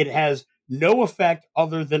because it has no effect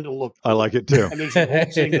other than to look cool. I like it too. And there's an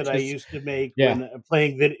old thing that I used to make when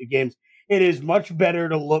playing video games. It is much better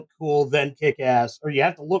to look cool than kick ass, or you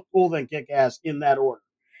have to look cool than kick ass in that order.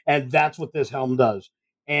 And that's what this helm does.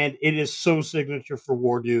 And it is so signature for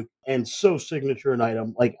Warduke and so signature an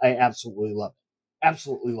item. Like, I absolutely love it.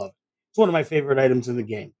 Absolutely love it. It's one of my favorite items in the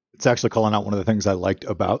game. It's actually calling out one of the things I liked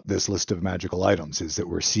about this list of magical items is that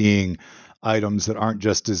we're seeing items that aren't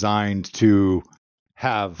just designed to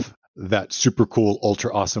have that super cool,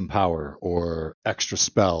 ultra awesome power or extra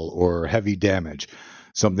spell or heavy damage.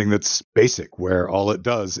 Something that's basic, where all it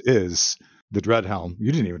does is the Dread Helm.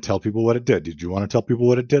 You didn't even tell people what it did. Did you want to tell people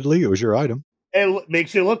what it did, Lee? It was your item. It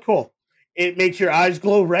makes you look cool. It makes your eyes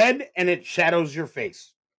glow red, and it shadows your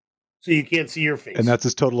face. So you can't see your face. And that's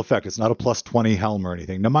its total effect. It's not a plus 20 helm or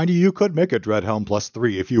anything. Now, mind you could make a Dread Helm plus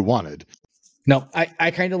 3 if you wanted. No,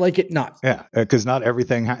 I kind of like it not. Yeah, because not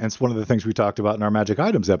everything, it's one of the things we talked about in our Magic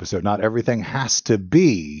Items episode. Not everything has to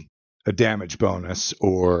be a damage bonus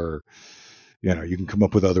or, you can come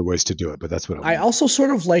up with other ways to do it, but that's what I also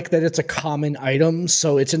sort of like that it's a common item.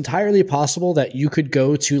 So it's entirely possible that you could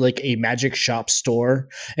go to like a magic shop store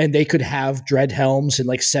and they could have Dread Helms in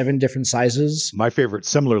like 7 different sizes. My favorite,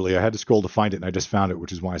 similarly, I had to scroll to find it and I just found it,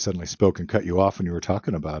 which is why I suddenly spoke and cut you off when you were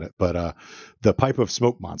talking about it. But the Pipe of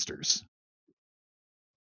Smoke Monsters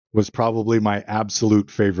was probably my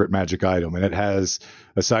absolute favorite magic item. And it has,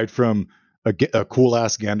 aside from a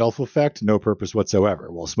cool-ass Gandalf effect, no purpose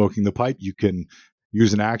whatsoever. While smoking the pipe, you can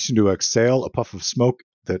use an action to exhale a puff of smoke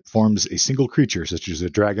that forms a single creature, such as a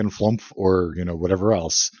dragon, flump, or whatever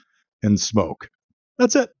else, in smoke.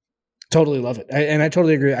 That's it. Totally love it. And I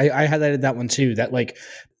totally agree. I highlighted that one too, that like,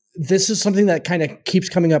 this is something that kind of keeps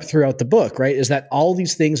coming up throughout the book, right? Is that all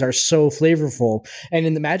these things are so flavorful, and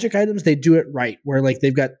in the magic items, they do it right, where like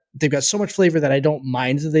they've got so much flavor that I don't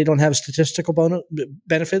mind that they don't have statistical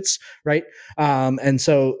benefits, right? And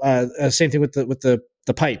so same thing with the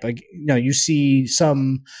pipe. Like, you see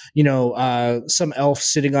some elf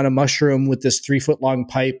sitting on a mushroom with this 3-foot long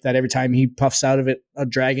pipe that every time he puffs out of it, a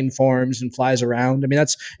dragon forms and flies around. I mean,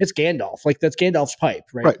 it's Gandalf. Like, that's Gandalf's pipe,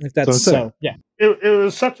 right? Like, that's so yeah. It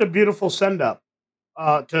was such a beautiful send up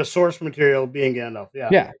to source material being Gandalf.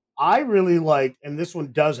 Yeah. I really liked, and this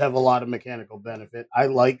one does have a lot of mechanical benefit. I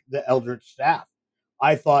like the Eldritch Staff.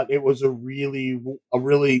 I thought it was a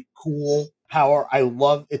really cool power. I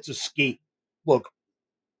love its escape. Look,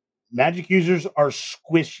 magic users are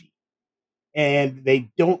squishy, and they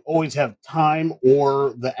don't always have time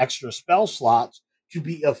or the extra spell slots to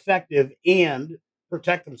be effective and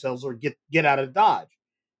protect themselves or get out of dodge.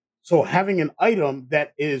 So having an item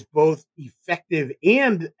that is both effective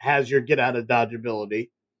and has your get out of dodge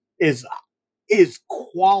ability is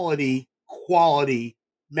quality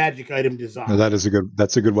magic item design. Now that's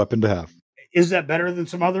a good weapon to have. Is that better than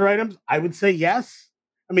some other items? I would say yes.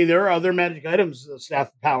 I mean, there are other magic items, Staff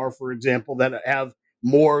of Power, for example, that have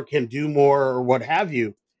more, can do more, or what have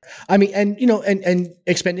you. I mean, and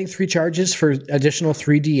expending 3 charges for additional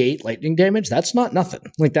 3d8 lightning damage, that's not nothing.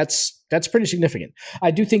 Like that's pretty significant. I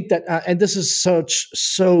do think that, and this is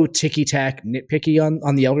so ticky-tack nitpicky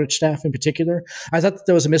on the Eldritch Staff in particular. I thought that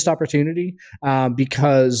there was a missed opportunity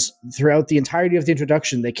because throughout the entirety of the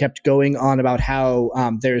introduction, they kept going on about how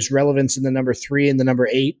there's relevance in the number 3 and the number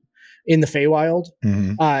 8 in the Fey-wild.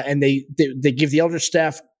 Mm-hmm. And they give the Eldritch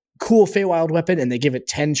Staff cool Fey-wild weapon and they give it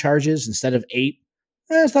 10 charges instead of 8.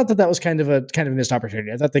 I thought that was kind of a missed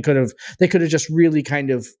opportunity. I thought they could have just really kind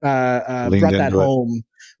of brought that home,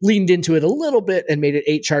 leaned into it a little bit, and made it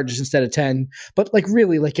 8 charges instead of 10. But like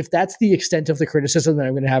really, like if that's the extent of the criticism that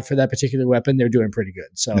I'm going to have for that particular weapon, they're doing pretty good.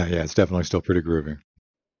 So yeah, it's definitely still pretty groovy.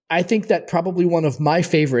 I think that probably one of my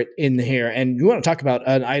favorite in here, and you want to talk about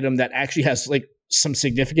an item that actually has like some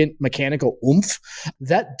significant mechanical oomph.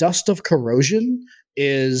 That Dust of Corrosion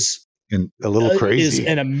is a little crazy. Is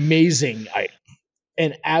an amazing item.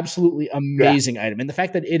 An absolutely amazing item. And the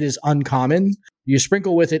fact that it is uncommon, you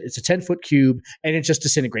sprinkle with it, it's a 10-foot cube, and it just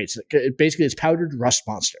disintegrates. Basically, it's powdered rust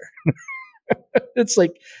monster.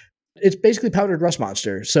 It's basically powdered rust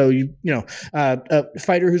monster. So a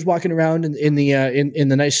fighter who's walking around in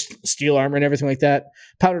the nice steel armor and everything like that,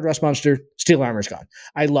 powdered rust monster, steel armor's gone.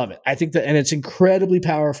 I love it. I think that, and it's incredibly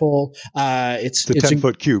powerful. It's a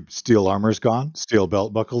 10-foot cube. Steel armor's gone. Steel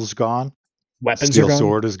belt buckle's gone. Weapons steel are gone.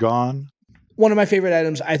 Sword is gone. One of my favorite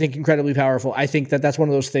items, I think incredibly powerful. I think that that's one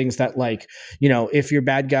of those things that, like, if your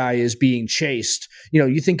bad guy is being chased,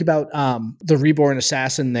 you think about the Reborn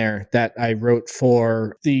Assassin there that I wrote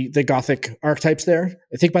for the Gothic archetypes there.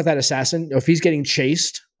 I think about that assassin. If he's getting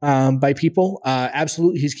chased by people,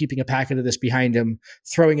 absolutely he's keeping a packet of this behind him,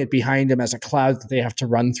 throwing it behind him as a cloud that they have to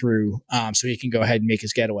run through so he can go ahead and make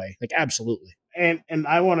his getaway. Like, absolutely. And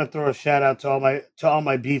I want to throw a shout out to all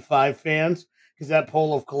my B5 fans. Because that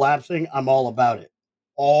pole of collapsing, I'm all about it.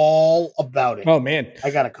 All about it. Oh, man. I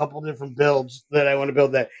got a couple different builds that I want to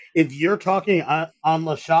build that. If you're talking on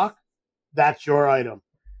Le Shock, that's your item.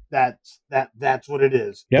 That's what it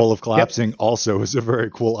is. Yep. Pole of collapsing also is a very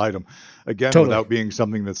cool item. Again, totally. Without being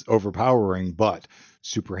something that's overpowering, but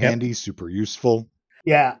super handy, super useful.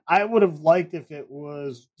 Yeah, I would have liked if it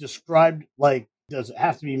was described like, does it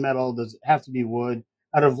have to be metal? Does it have to be wood?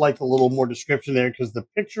 I'd have liked a little more description there because the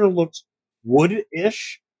picture looks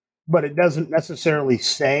wood-ish, but it doesn't necessarily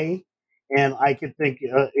say. And I could think,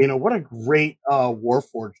 what a great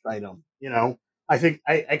Warforged item. I think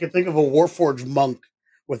I could think of a Warforged monk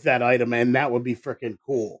with that item, and that would be freaking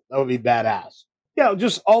cool. That would be badass. Yeah,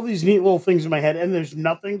 just all these neat little things in my head, and there's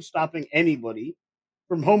nothing stopping anybody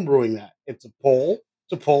from homebrewing that. It's a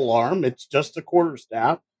pole arm, it's just a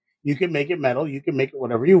quarterstaff. You can make it metal, you can make it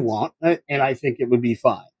whatever you want, and I think it would be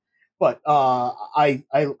fine. But I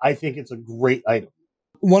think it's a great item.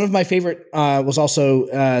 One of my favorite was also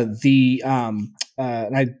the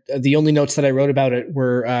only notes that I wrote about it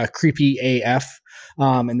were creepy AF,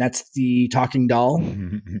 and that's the talking doll.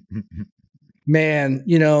 Man,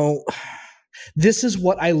 this is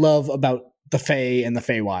what I love about the Fey and the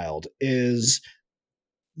Fey-wild is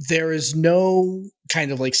there is no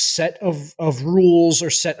kind of like set of rules or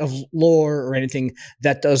set of lore or anything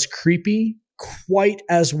that does creepy quite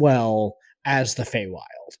as well as the Fey-wild.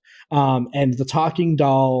 And the talking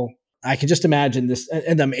doll, I can just imagine this,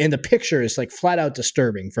 and the picture is like flat out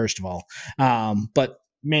disturbing, first of all. But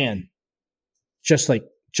man, just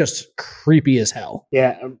creepy as hell.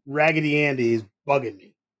 Yeah, Raggedy Andy is bugging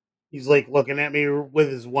me. He's like looking at me with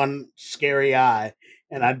his one scary eye,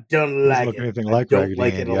 and I don't like look it. Anything like Raggedy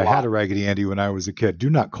Andy. I had a Raggedy Andy when I was a kid.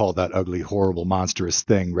 Do not call that ugly, horrible, monstrous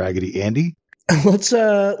thing Raggedy Andy. Let's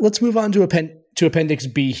move on to Appendix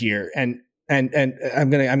B here, and I'm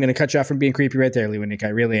gonna cut you off from being creepy right there, Lewanika. I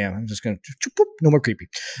really am. I'm just gonna no more creepy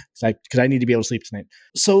because I need to be able to sleep tonight.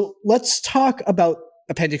 So let's talk about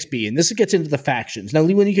Appendix B, and this gets into the factions. Now,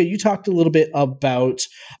 Lewanika, you talked a little bit about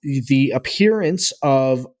the appearance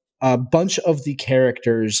of a bunch of the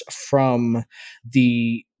characters from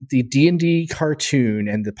the D&D cartoon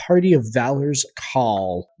and the Party of Valor's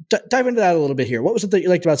Call. Dive into that a little bit here. What was it that you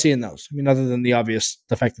liked about seeing those? I mean, other than the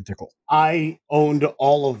fact that they're cool. I owned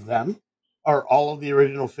all of them, or all of the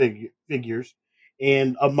original figures,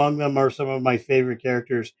 and among them are some of my favorite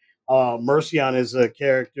characters. Mercion is a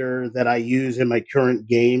character that I use in my current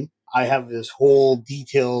game. I have this whole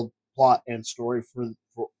detailed plot and story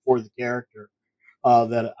for the character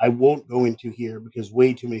that I won't go into here because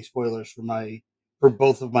way too many spoilers for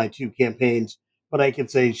both of my two campaigns. But I can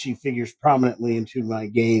say she figures prominently into my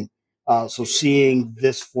game. So seeing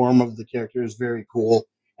this form of the character is very cool,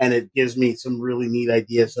 and it gives me some really neat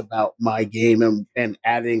ideas about my game and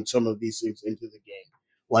adding some of these things into the game.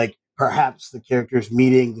 Like perhaps the character's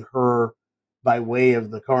meeting her by way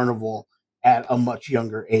of the carnival at a much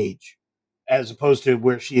younger age, as opposed to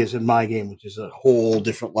where she is in my game, which is a whole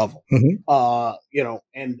different level.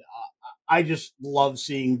 And I just love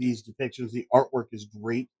seeing these depictions. The artwork is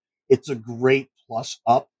great. It's a great plus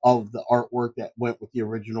up of the artwork that went with the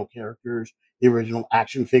original characters, the original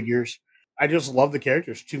action figures. I just love the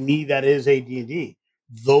characters. To me, that is a D&D.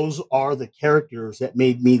 Those are the characters that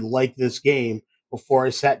made me like this game before I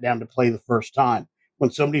sat down to play the first time.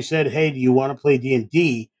 When somebody said, hey, do you want to play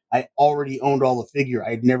D&D? I already owned all the figure. I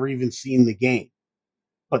had never even seen the game.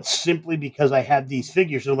 But simply because I had these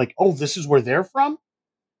figures, I'm like, oh, this is where they're from?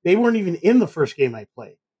 They weren't even in the first game I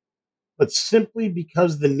played. But simply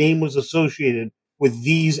because the name was associated with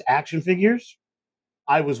these action figures,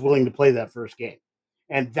 I was willing to play that first game.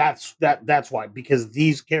 And that's why, because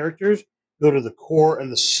these characters go to the core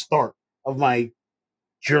and the start of my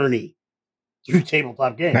journey through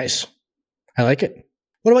tabletop games. Nice. I like it.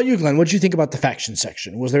 What about you, Glenn? What did you think about the faction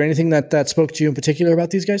section? Was there anything that spoke to you in particular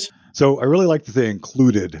about these guys? So I really like that they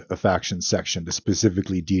included a faction section to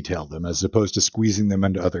specifically detail them as opposed to squeezing them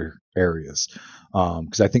into other areas.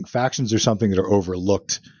 Because I think factions are something that are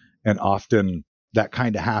overlooked, and often that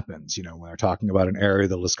kind of happens, when they're talking about an area,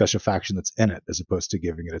 they'll discuss a faction that's in it as opposed to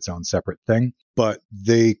giving it its own separate thing. But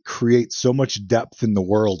they create so much depth in the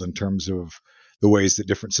world in terms of the ways that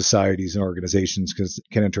different societies and organizations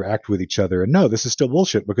can interact with each other. And no, this is still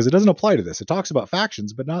bullshit because it doesn't apply to this. It talks about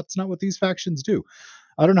factions, but it's not what these factions do.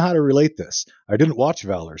 I don't know how to relate this. I didn't watch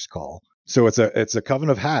Valor's Call. So it's a coven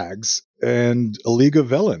of hags and a league of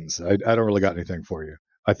villains. I don't really got anything for you.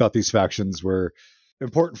 I thought these factions were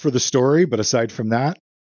important for the story, but aside from that,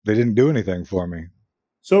 they didn't do anything for me.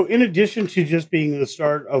 So in addition to just being the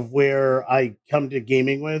start of where I come to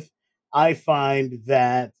gaming with, I find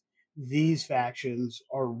that these factions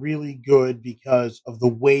are really good because of the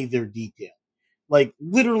way they're detailed. Like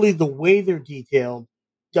literally the way they're detailed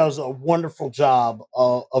does a wonderful job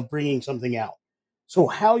of bringing something out. So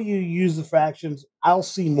how you use the factions, I'll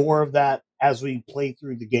see more of that as we play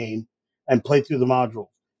through the game and play through the modules.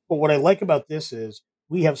 But what I like about this is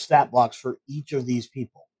we have stat blocks for each of these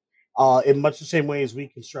people. In much the same way as we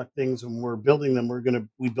construct things and we're building them,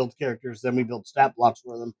 we build characters, then we build stat blocks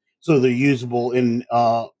for them so they're usable in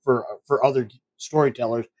for other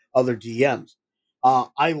storytellers, other DMs.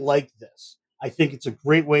 I like this. I think it's a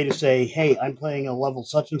great way to say, hey, I'm playing a level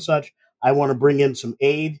such and such. I want to bring in some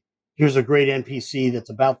aid. Here's a great NPC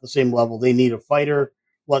that's about the same level. They need a fighter.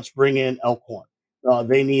 Let's bring in Elkhorn.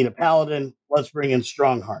 They need a paladin. Let's bring in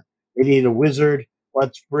Strongheart. They need a wizard.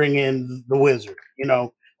 Let's bring in the wizard.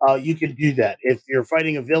 You can do that. If you're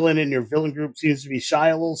fighting a villain and your villain group seems to be shy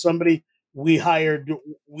a little somebody, we hired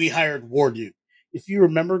Warduke. If you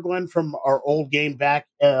remember, Glenn, from our old game back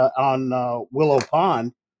on Willow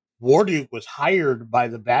Pond, Warduke was hired by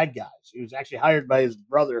the bad guys. He was actually hired by his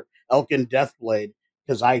brother, Elkin Deathblade,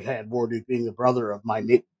 because I had Warduke being the brother of my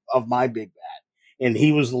big bad, and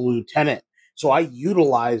he was the lieutenant. So I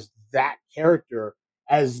utilized that character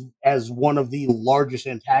as one of the largest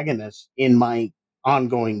antagonists in my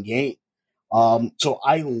ongoing game. So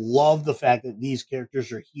I love the fact that these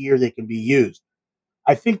characters are here. They can be used.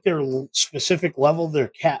 I think their specific level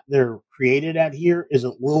they're created at here is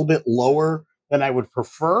a little bit lower than I would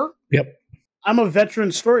prefer. Yep. I'm a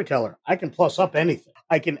veteran storyteller. I can plus up anything.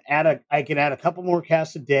 I can add a couple more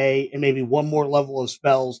casts a day and maybe one more level of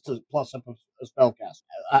spells to plus up a spell cast.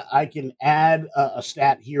 I can add a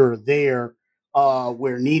stat here or there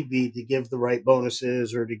where need be to give the right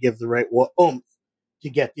bonuses or to give the right oomph to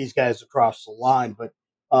get these guys across the line. But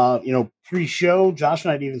pre-show, Josh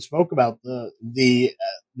and I even spoke about the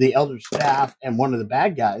elder staff and one of the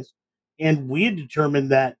bad guys, and we had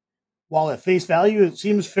determined that while at face value it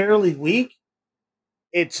seems fairly weak,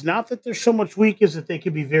 it's not that they're so much weak as that they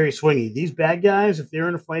could be very swingy. These bad guys, if they're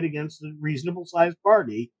in a fight against a reasonable sized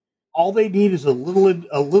party, all they need is a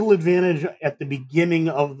little advantage at the beginning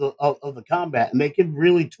of the combat, and they can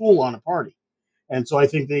really tool on a party. And so I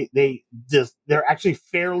think they're actually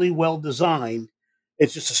fairly well designed.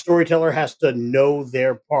 It's just a storyteller has to know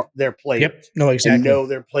their players. Yep. No, exactly. And know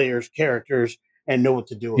their players' characters and know what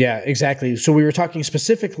to do with them. Exactly. So we were talking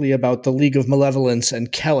specifically about the League of Malevolence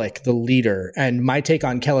and Kellic, the leader. And my take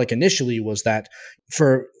on Kellic initially was that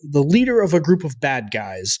for the leader of a group of bad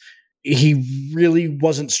guys, he really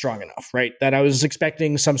wasn't strong enough, right? That I was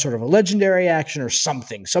expecting some sort of a legendary action or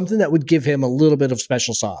something that would give him a little bit of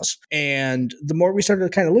special sauce. And the more we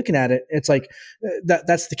started kind of looking at it, it's like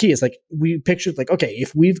that's the key. It's like we pictured like, okay,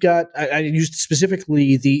 if we've got, I used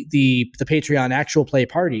specifically the Patreon actual play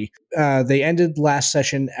party. They ended last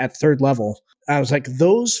session at 3rd level. I was like,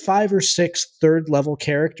 those 5 or 6 3rd level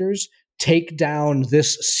characters take down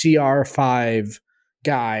this CR5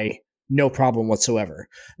 guy, no problem whatsoever.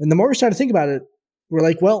 And the more we started to think about it, we're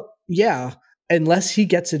like, well, yeah, unless he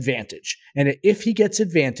gets advantage. And if he gets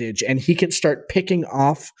advantage and he can start picking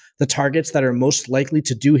off the targets that are most likely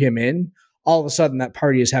to do him in, all of a sudden that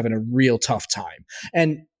party is having a real tough time.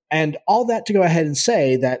 And all that to go ahead and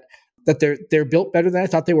say that they're built better than I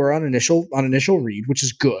thought they were on initial read, which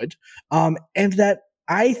is good. And that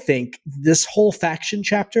I think this whole faction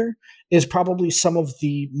chapter is probably some of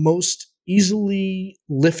the most easily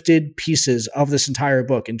lifted pieces of this entire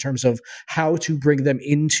book in terms of how to bring them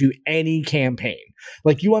into any campaign.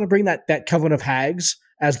 Like, you want to bring that Coven of Hags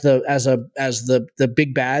as the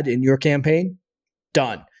big bad in your campaign?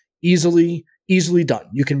 Done. Easily done.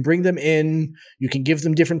 You can bring them in. You can give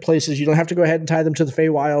them different places. You don't have to go ahead and tie them to the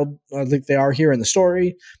Fey-wild like they are here in the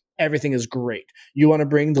story. Everything is great. You want to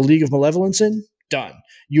bring the League of Malevolence in? Done.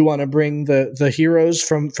 You want to bring the heroes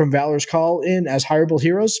from Valor's Call in as hireable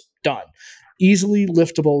heroes? Done. Easily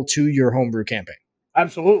liftable to your homebrew campaign.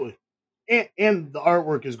 Absolutely. And the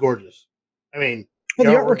artwork is gorgeous. I mean,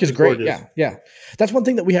 well, the artwork is great. Gorgeous. Yeah. That's one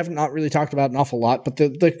thing that we have not really talked about an awful lot, but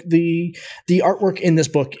the artwork in this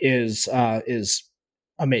book is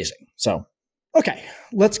amazing. So, okay,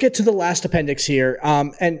 let's get to the last appendix here.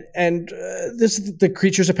 This is the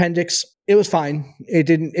creatures appendix. It was fine. It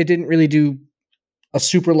didn't really do a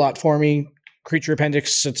super lot for me. Creature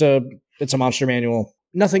appendix. It's a monster manual.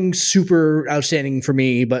 Nothing super outstanding for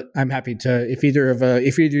me, but I'm happy to, if either of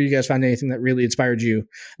you guys found anything that really inspired you,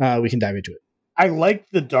 we can dive into it. I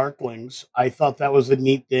liked the Darklings. I thought that was a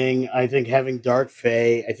neat thing. I think having Dark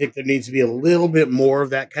Fae, I think there needs to be a little bit more of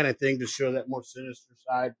that kind of thing to show that more sinister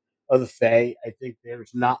side of the Fae. I think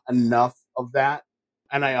there's not enough of that.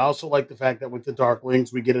 And I also like the fact that with the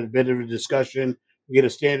Darklings, we get a bit of a discussion. We get a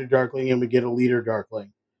standard Darkling and we get a leader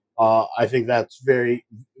Darkling. I think that's very,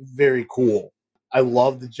 very cool. I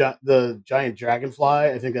love the giant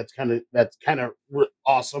dragonfly. I think that's kind of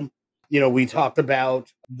awesome. You know, we talked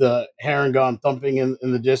about the Harengon thumping in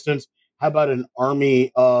the distance. How about an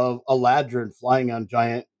army of Eladrin flying on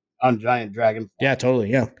giant dragonflies? Yeah,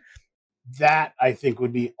 totally. Yeah, that I think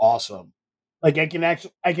would be awesome. Like I can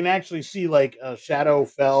actually see like a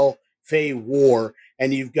Shadowfell Fey war,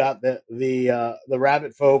 and you've got the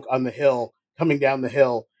rabbit folk on the hill coming down the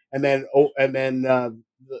hill, and then the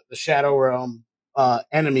Shadow Realm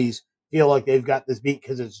enemies feel like they've got this beat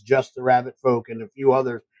because it's just the rabbit folk and a few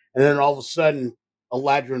others. And then all of a sudden,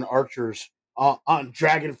 Eladrin archers on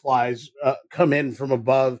dragonflies come in from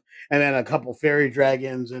above, and then a couple fairy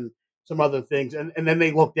dragons and some other things. And then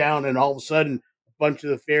they look down, and all of a sudden, a bunch of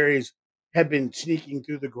the fairies have been sneaking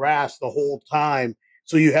through the grass the whole time.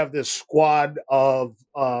 So you have this squad of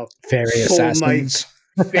fairy assassins,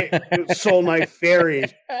 soul knife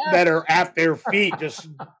fairies that are at their feet, just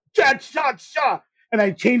shot. And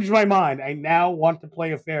I changed my mind. I now want to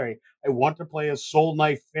play a fairy. I want to play a soul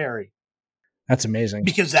knife fairy. That's amazing.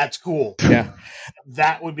 Because that's cool. Yeah.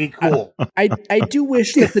 That would be cool. I do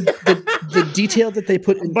wish that the detail that they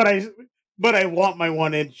put in... But I want my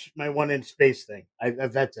 1 inch space thing.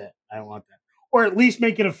 That's it. I want that. Or at least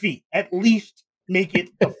make it a feat. At least make it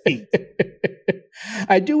a feat.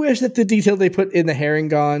 I do wish that the detail they put in the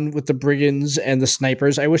Harengon with the brigands and the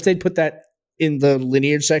snipers, I wish they'd put that in the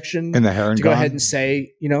lineage section in the Harengon to go ahead and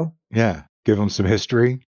say, yeah, give them some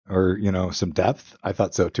history or some depth. I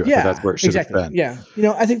thought so too. I thought that's where it should have been. Yeah,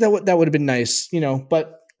 I think that would have been nice.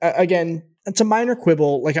 But again, it's a minor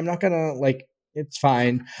quibble. Like, I'm not gonna it's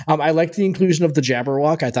fine. I liked the inclusion of the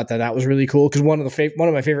Jabberwock. I thought that was really cool because one of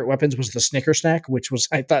my favorite weapons was the Snicker Snack, which was,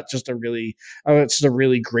 I thought, just it's a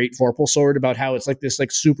really great Vorpal sword about how it's like this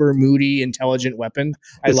super moody, intelligent weapon.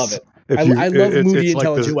 I love it. I love moody,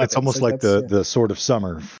 intelligent weapons. It's almost like the Sword of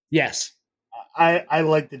Summer. Yes. I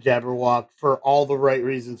like the Jabberwock for all the right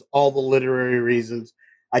reasons, all the literary reasons.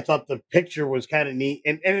 I thought the picture was kind of neat.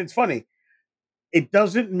 And it's funny. It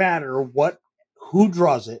doesn't matter who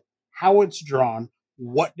draws it, how it's drawn,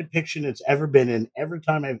 what depiction it's ever been in. Every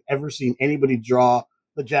time I've ever seen anybody draw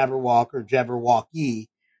the Jabberwock or Jabberwocky,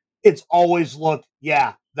 it's always looked,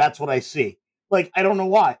 yeah, that's what I see. Like, I don't know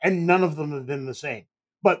why. And none of them have been the same.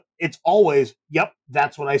 But it's always, yep,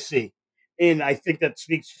 that's what I see. And I think that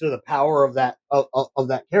speaks to the power of that of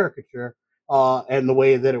that caricature and the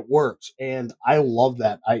way that it works. And I love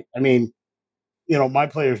that. I mean, my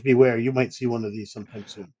players beware. You might see one of these sometime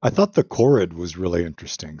soon. I thought the Korrid was really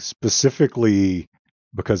interesting, specifically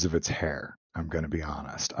because of its hair. I'm going to be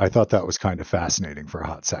honest. I thought that was kind of fascinating for a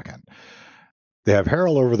hot second. They have hair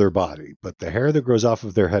all over their body, but the hair that grows off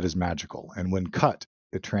of their head is magical. And when cut,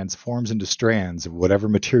 it transforms into strands of whatever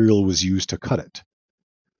material was used to cut it.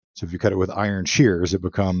 So if you cut it with iron shears, it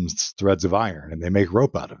becomes threads of iron, and they make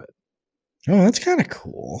rope out of it. Oh, that's kind of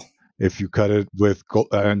cool. If you cut it with gold,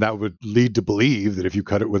 and that would lead to believe that if you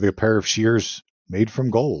cut it with a pair of shears made from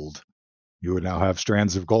gold, you would now have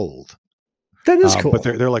strands of gold. That is cool. But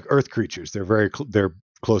they're like earth creatures. They're they're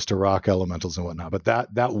close to rock elementals and whatnot. But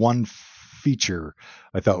that one feature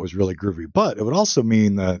I thought was really groovy. But it would also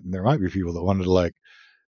mean that there might be people that wanted to like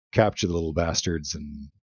capture the little bastards and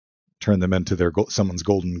turn them into someone's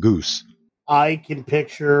golden goose. I can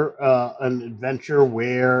picture an adventure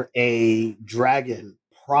where a dragon,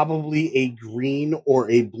 probably a green or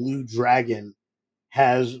a blue dragon,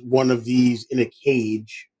 has one of these in a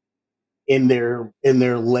cage in their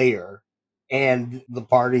lair, and the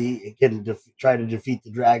party can try to defeat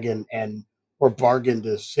the dragon or bargain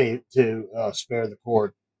to spare the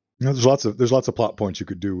cord. There's lots of plot points you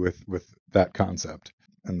could do with that concept.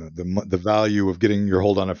 And the value of getting your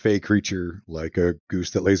hold on a fey creature like a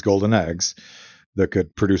goose that lays golden eggs that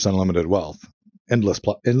could produce unlimited wealth, endless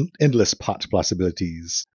pot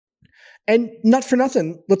possibilities. And not for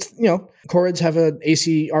nothing, Korrids have an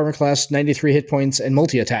AC armor class, 93 hit points, and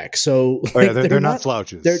multi attack. So they're not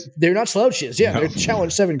slouches. They're not slouches. Yeah, no. They're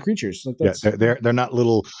challenge 7 creatures. They're not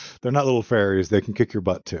little fairies. They can kick your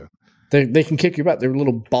butt too. They can kick your butt. They're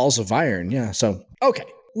little balls of iron. Yeah. So okay.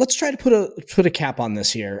 Let's try to put a cap on this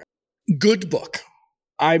here. Good book.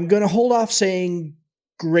 I'm going to hold off saying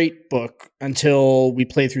great book until we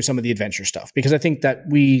play through some of the adventure stuff, because I think that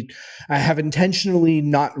I have intentionally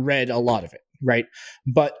not read a lot of it, right?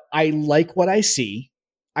 But I like what I see.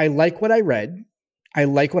 I like what I read. I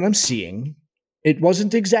like what I'm seeing. It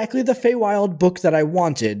wasn't exactly the Fey-wild book that I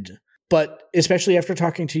wanted, but especially after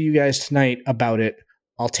talking to you guys tonight about it,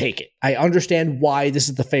 I'll take it. I understand why this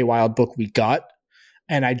is the Fey-wild book we got.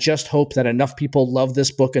 And I just hope that enough people love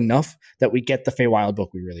this book enough that we get the Fey-wild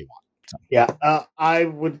book we really want. So. Yeah, I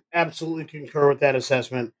would absolutely concur with that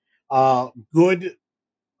assessment. Good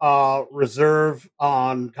reserve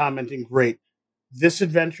on commenting. Great. This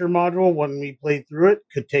adventure module, when we play through it,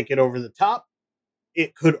 could take it over the top.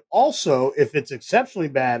 It could also, if it's exceptionally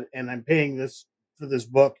bad, and I'm paying this for this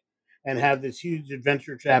book and have this huge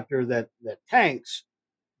adventure chapter that tanks,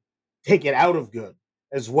 take it out of good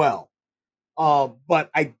as well.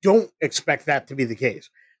 But I don't expect that to be the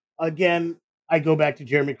case. Again, I go back to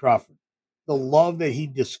Jeremy Crawford. The love that he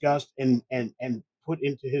discussed and put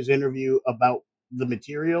into his interview about the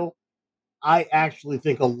material, I actually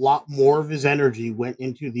think a lot more of his energy went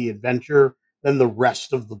into the adventure than the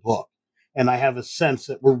rest of the book. And I have a sense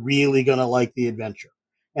that we're really going to like the adventure.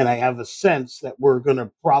 And I have a sense that we're going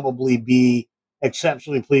to probably be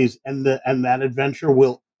exceptionally pleased, and that adventure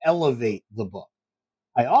will elevate the book.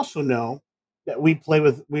 I also know that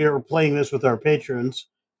we are playing this with our patrons,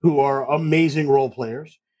 who are amazing role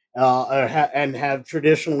players, and have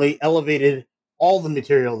traditionally elevated all the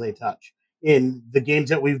material they touch in the games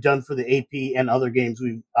that we've done for the AP and other games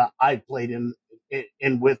I've played in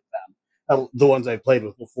with them, the ones I've played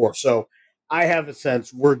with before. So I have a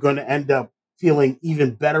sense we're going to end up feeling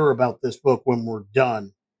even better about this book when we're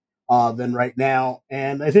done than right now,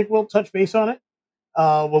 and I think we'll touch base on it.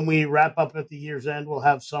 When we wrap up at the year's end, we'll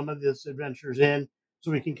have some of this adventures in, so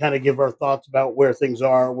we can kind of give our thoughts about where things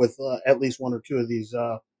are with at least one or two of these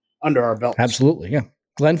under our belts. Absolutely, yeah.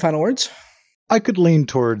 Glenn, final words? I could lean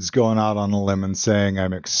towards going out on a limb and saying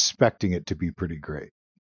I'm expecting it to be pretty great,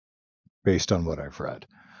 based on what I've read.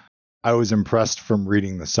 I was impressed from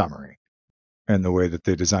reading the summary and the way that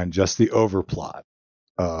they designed just the overplot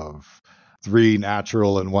of 3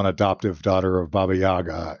 natural and 1 adoptive daughter of Baba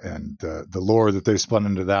Yaga, and the lore that they spun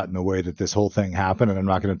into that, and the way that this whole thing happened. And I'm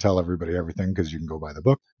not going to tell everybody everything because you can go buy the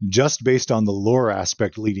book. Just based on the lore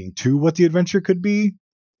aspect leading to what the adventure could be,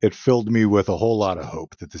 it filled me with a whole lot of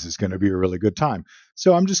hope that this is going to be a really good time.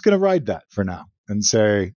 So I'm just going to ride that for now and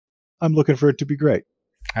say I'm looking for it to be great.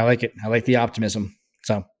 I like it. I like the optimism.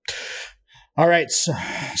 So, all right. So,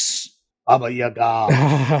 Baba Yaga.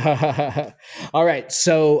 All right.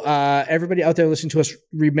 So everybody out there listening to us,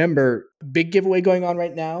 remember, big giveaway going on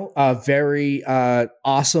right now. Very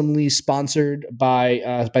awesomely sponsored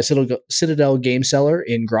by Citadel Game Cellar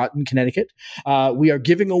in Groton, Connecticut. We are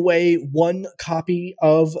giving away 1 copy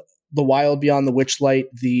of the Wild Beyond the Witchlight,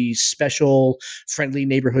 the special Friendly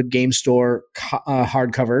Neighborhood Game Store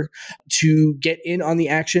hardcover to get in on the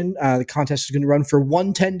action. The contest is going to run for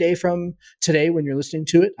 110 day from today when you're listening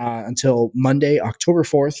to it until Monday, October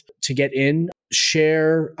 4th. To get in,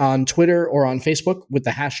 share on Twitter or on Facebook with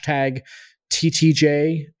the hashtag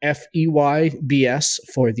TTJFEYBS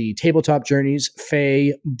for the Tabletop Journeys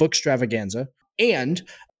Fey Bookstravaganza, and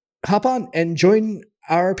hop on and join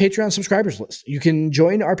our Patreon subscribers list. You can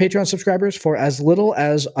join our Patreon subscribers for as little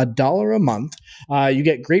as $1 a month. You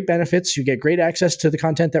get great benefits. You get great access to the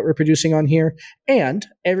content that we're producing on here. And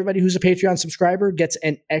everybody who's a Patreon subscriber gets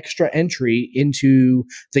an extra entry into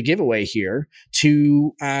the giveaway here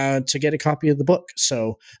to get a copy of the book.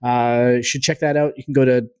 So you should check that out. You can go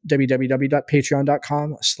to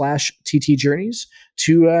www.patreon.com/ttjourneys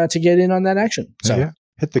to get in on that action. So yeah.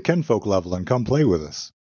 Hit the kinfolk level and come play with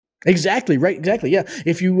us. Exactly. Right. Exactly. Yeah.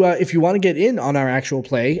 If you want to get in on our actual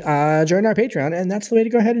play, join our Patreon, and that's the way to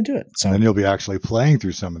go ahead and do it. So and then you'll be actually playing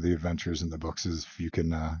through some of the adventures in the books if you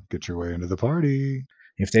can get your way into the party.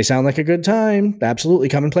 If they sound like a good time, absolutely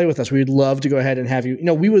come and play with us. We would love to go ahead and have you.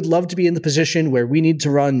 We would love to be in the position where we need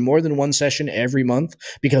to run more than one session every month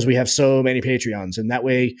because we have so many Patreons, and that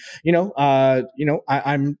way, I've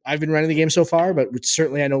been running the game so far, but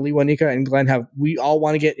certainly I know Lewanika and Glen we all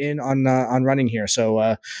want to get in on running here.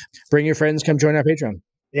 So bring your friends, come join our Patreon.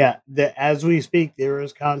 Yeah, as we speak, there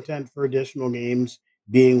is content for additional games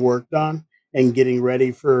being worked on and getting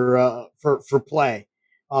ready for play.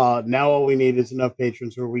 Now all we need is enough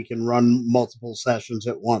patrons where we can run multiple sessions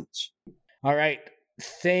at once. All right.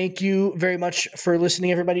 Thank you very much for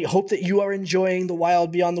listening, everybody. Hope that you are enjoying The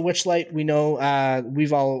Wild Beyond the Witchlight. We know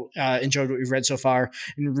we've all enjoyed what we've read so far,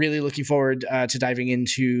 and really looking forward to diving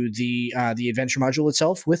into the adventure module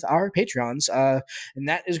itself with our Patreons. And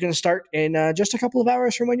that is going to start in just a couple of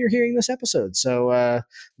hours from when you're hearing this episode. So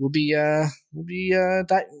we'll be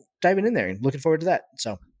diving in there and looking forward to that.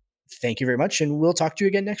 So thank you very much, and we'll talk to you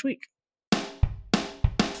again next week.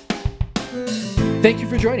 Thank you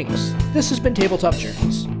for joining us. This has been Tabletop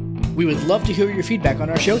Journeys. We would love to hear your feedback on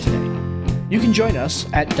our show today. You can join us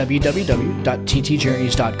at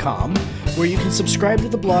www.ttjourneys.com, where you can subscribe to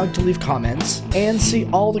the blog to leave comments and see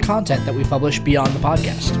all the content that we publish beyond the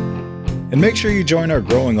podcast. And make sure you join our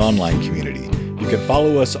growing online community. You can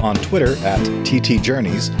follow us on Twitter at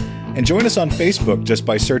ttjourneys, and join us on Facebook just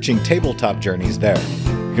by searching Tabletop Journeys there.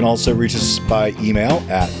 You can also reach us by email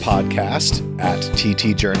at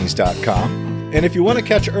podcast@ttjourneys.com. And if you want to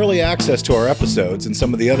catch early access to our episodes and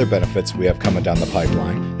some of the other benefits we have coming down the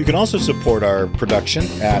pipeline, you can also support our production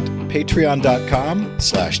at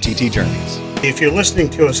patreon.com/ttjourneys. If you're listening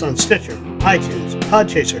to us on Stitcher, iTunes,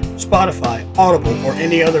 Podchaser, Spotify, Audible, or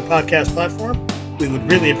any other podcast platform, we would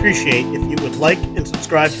really appreciate if you would like and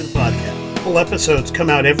subscribe to the podcast. Full episodes come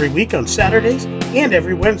out every week on Saturdays, and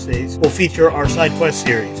every Wednesdays will feature our Side Quest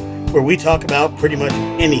series, where we talk about pretty much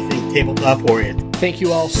anything tabletop-oriented. Thank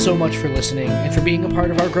you all so much for listening and for being a part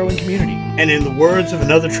of our growing community. And in the words of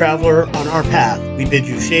another traveler on our path, we bid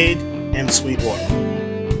you shade and sweet water.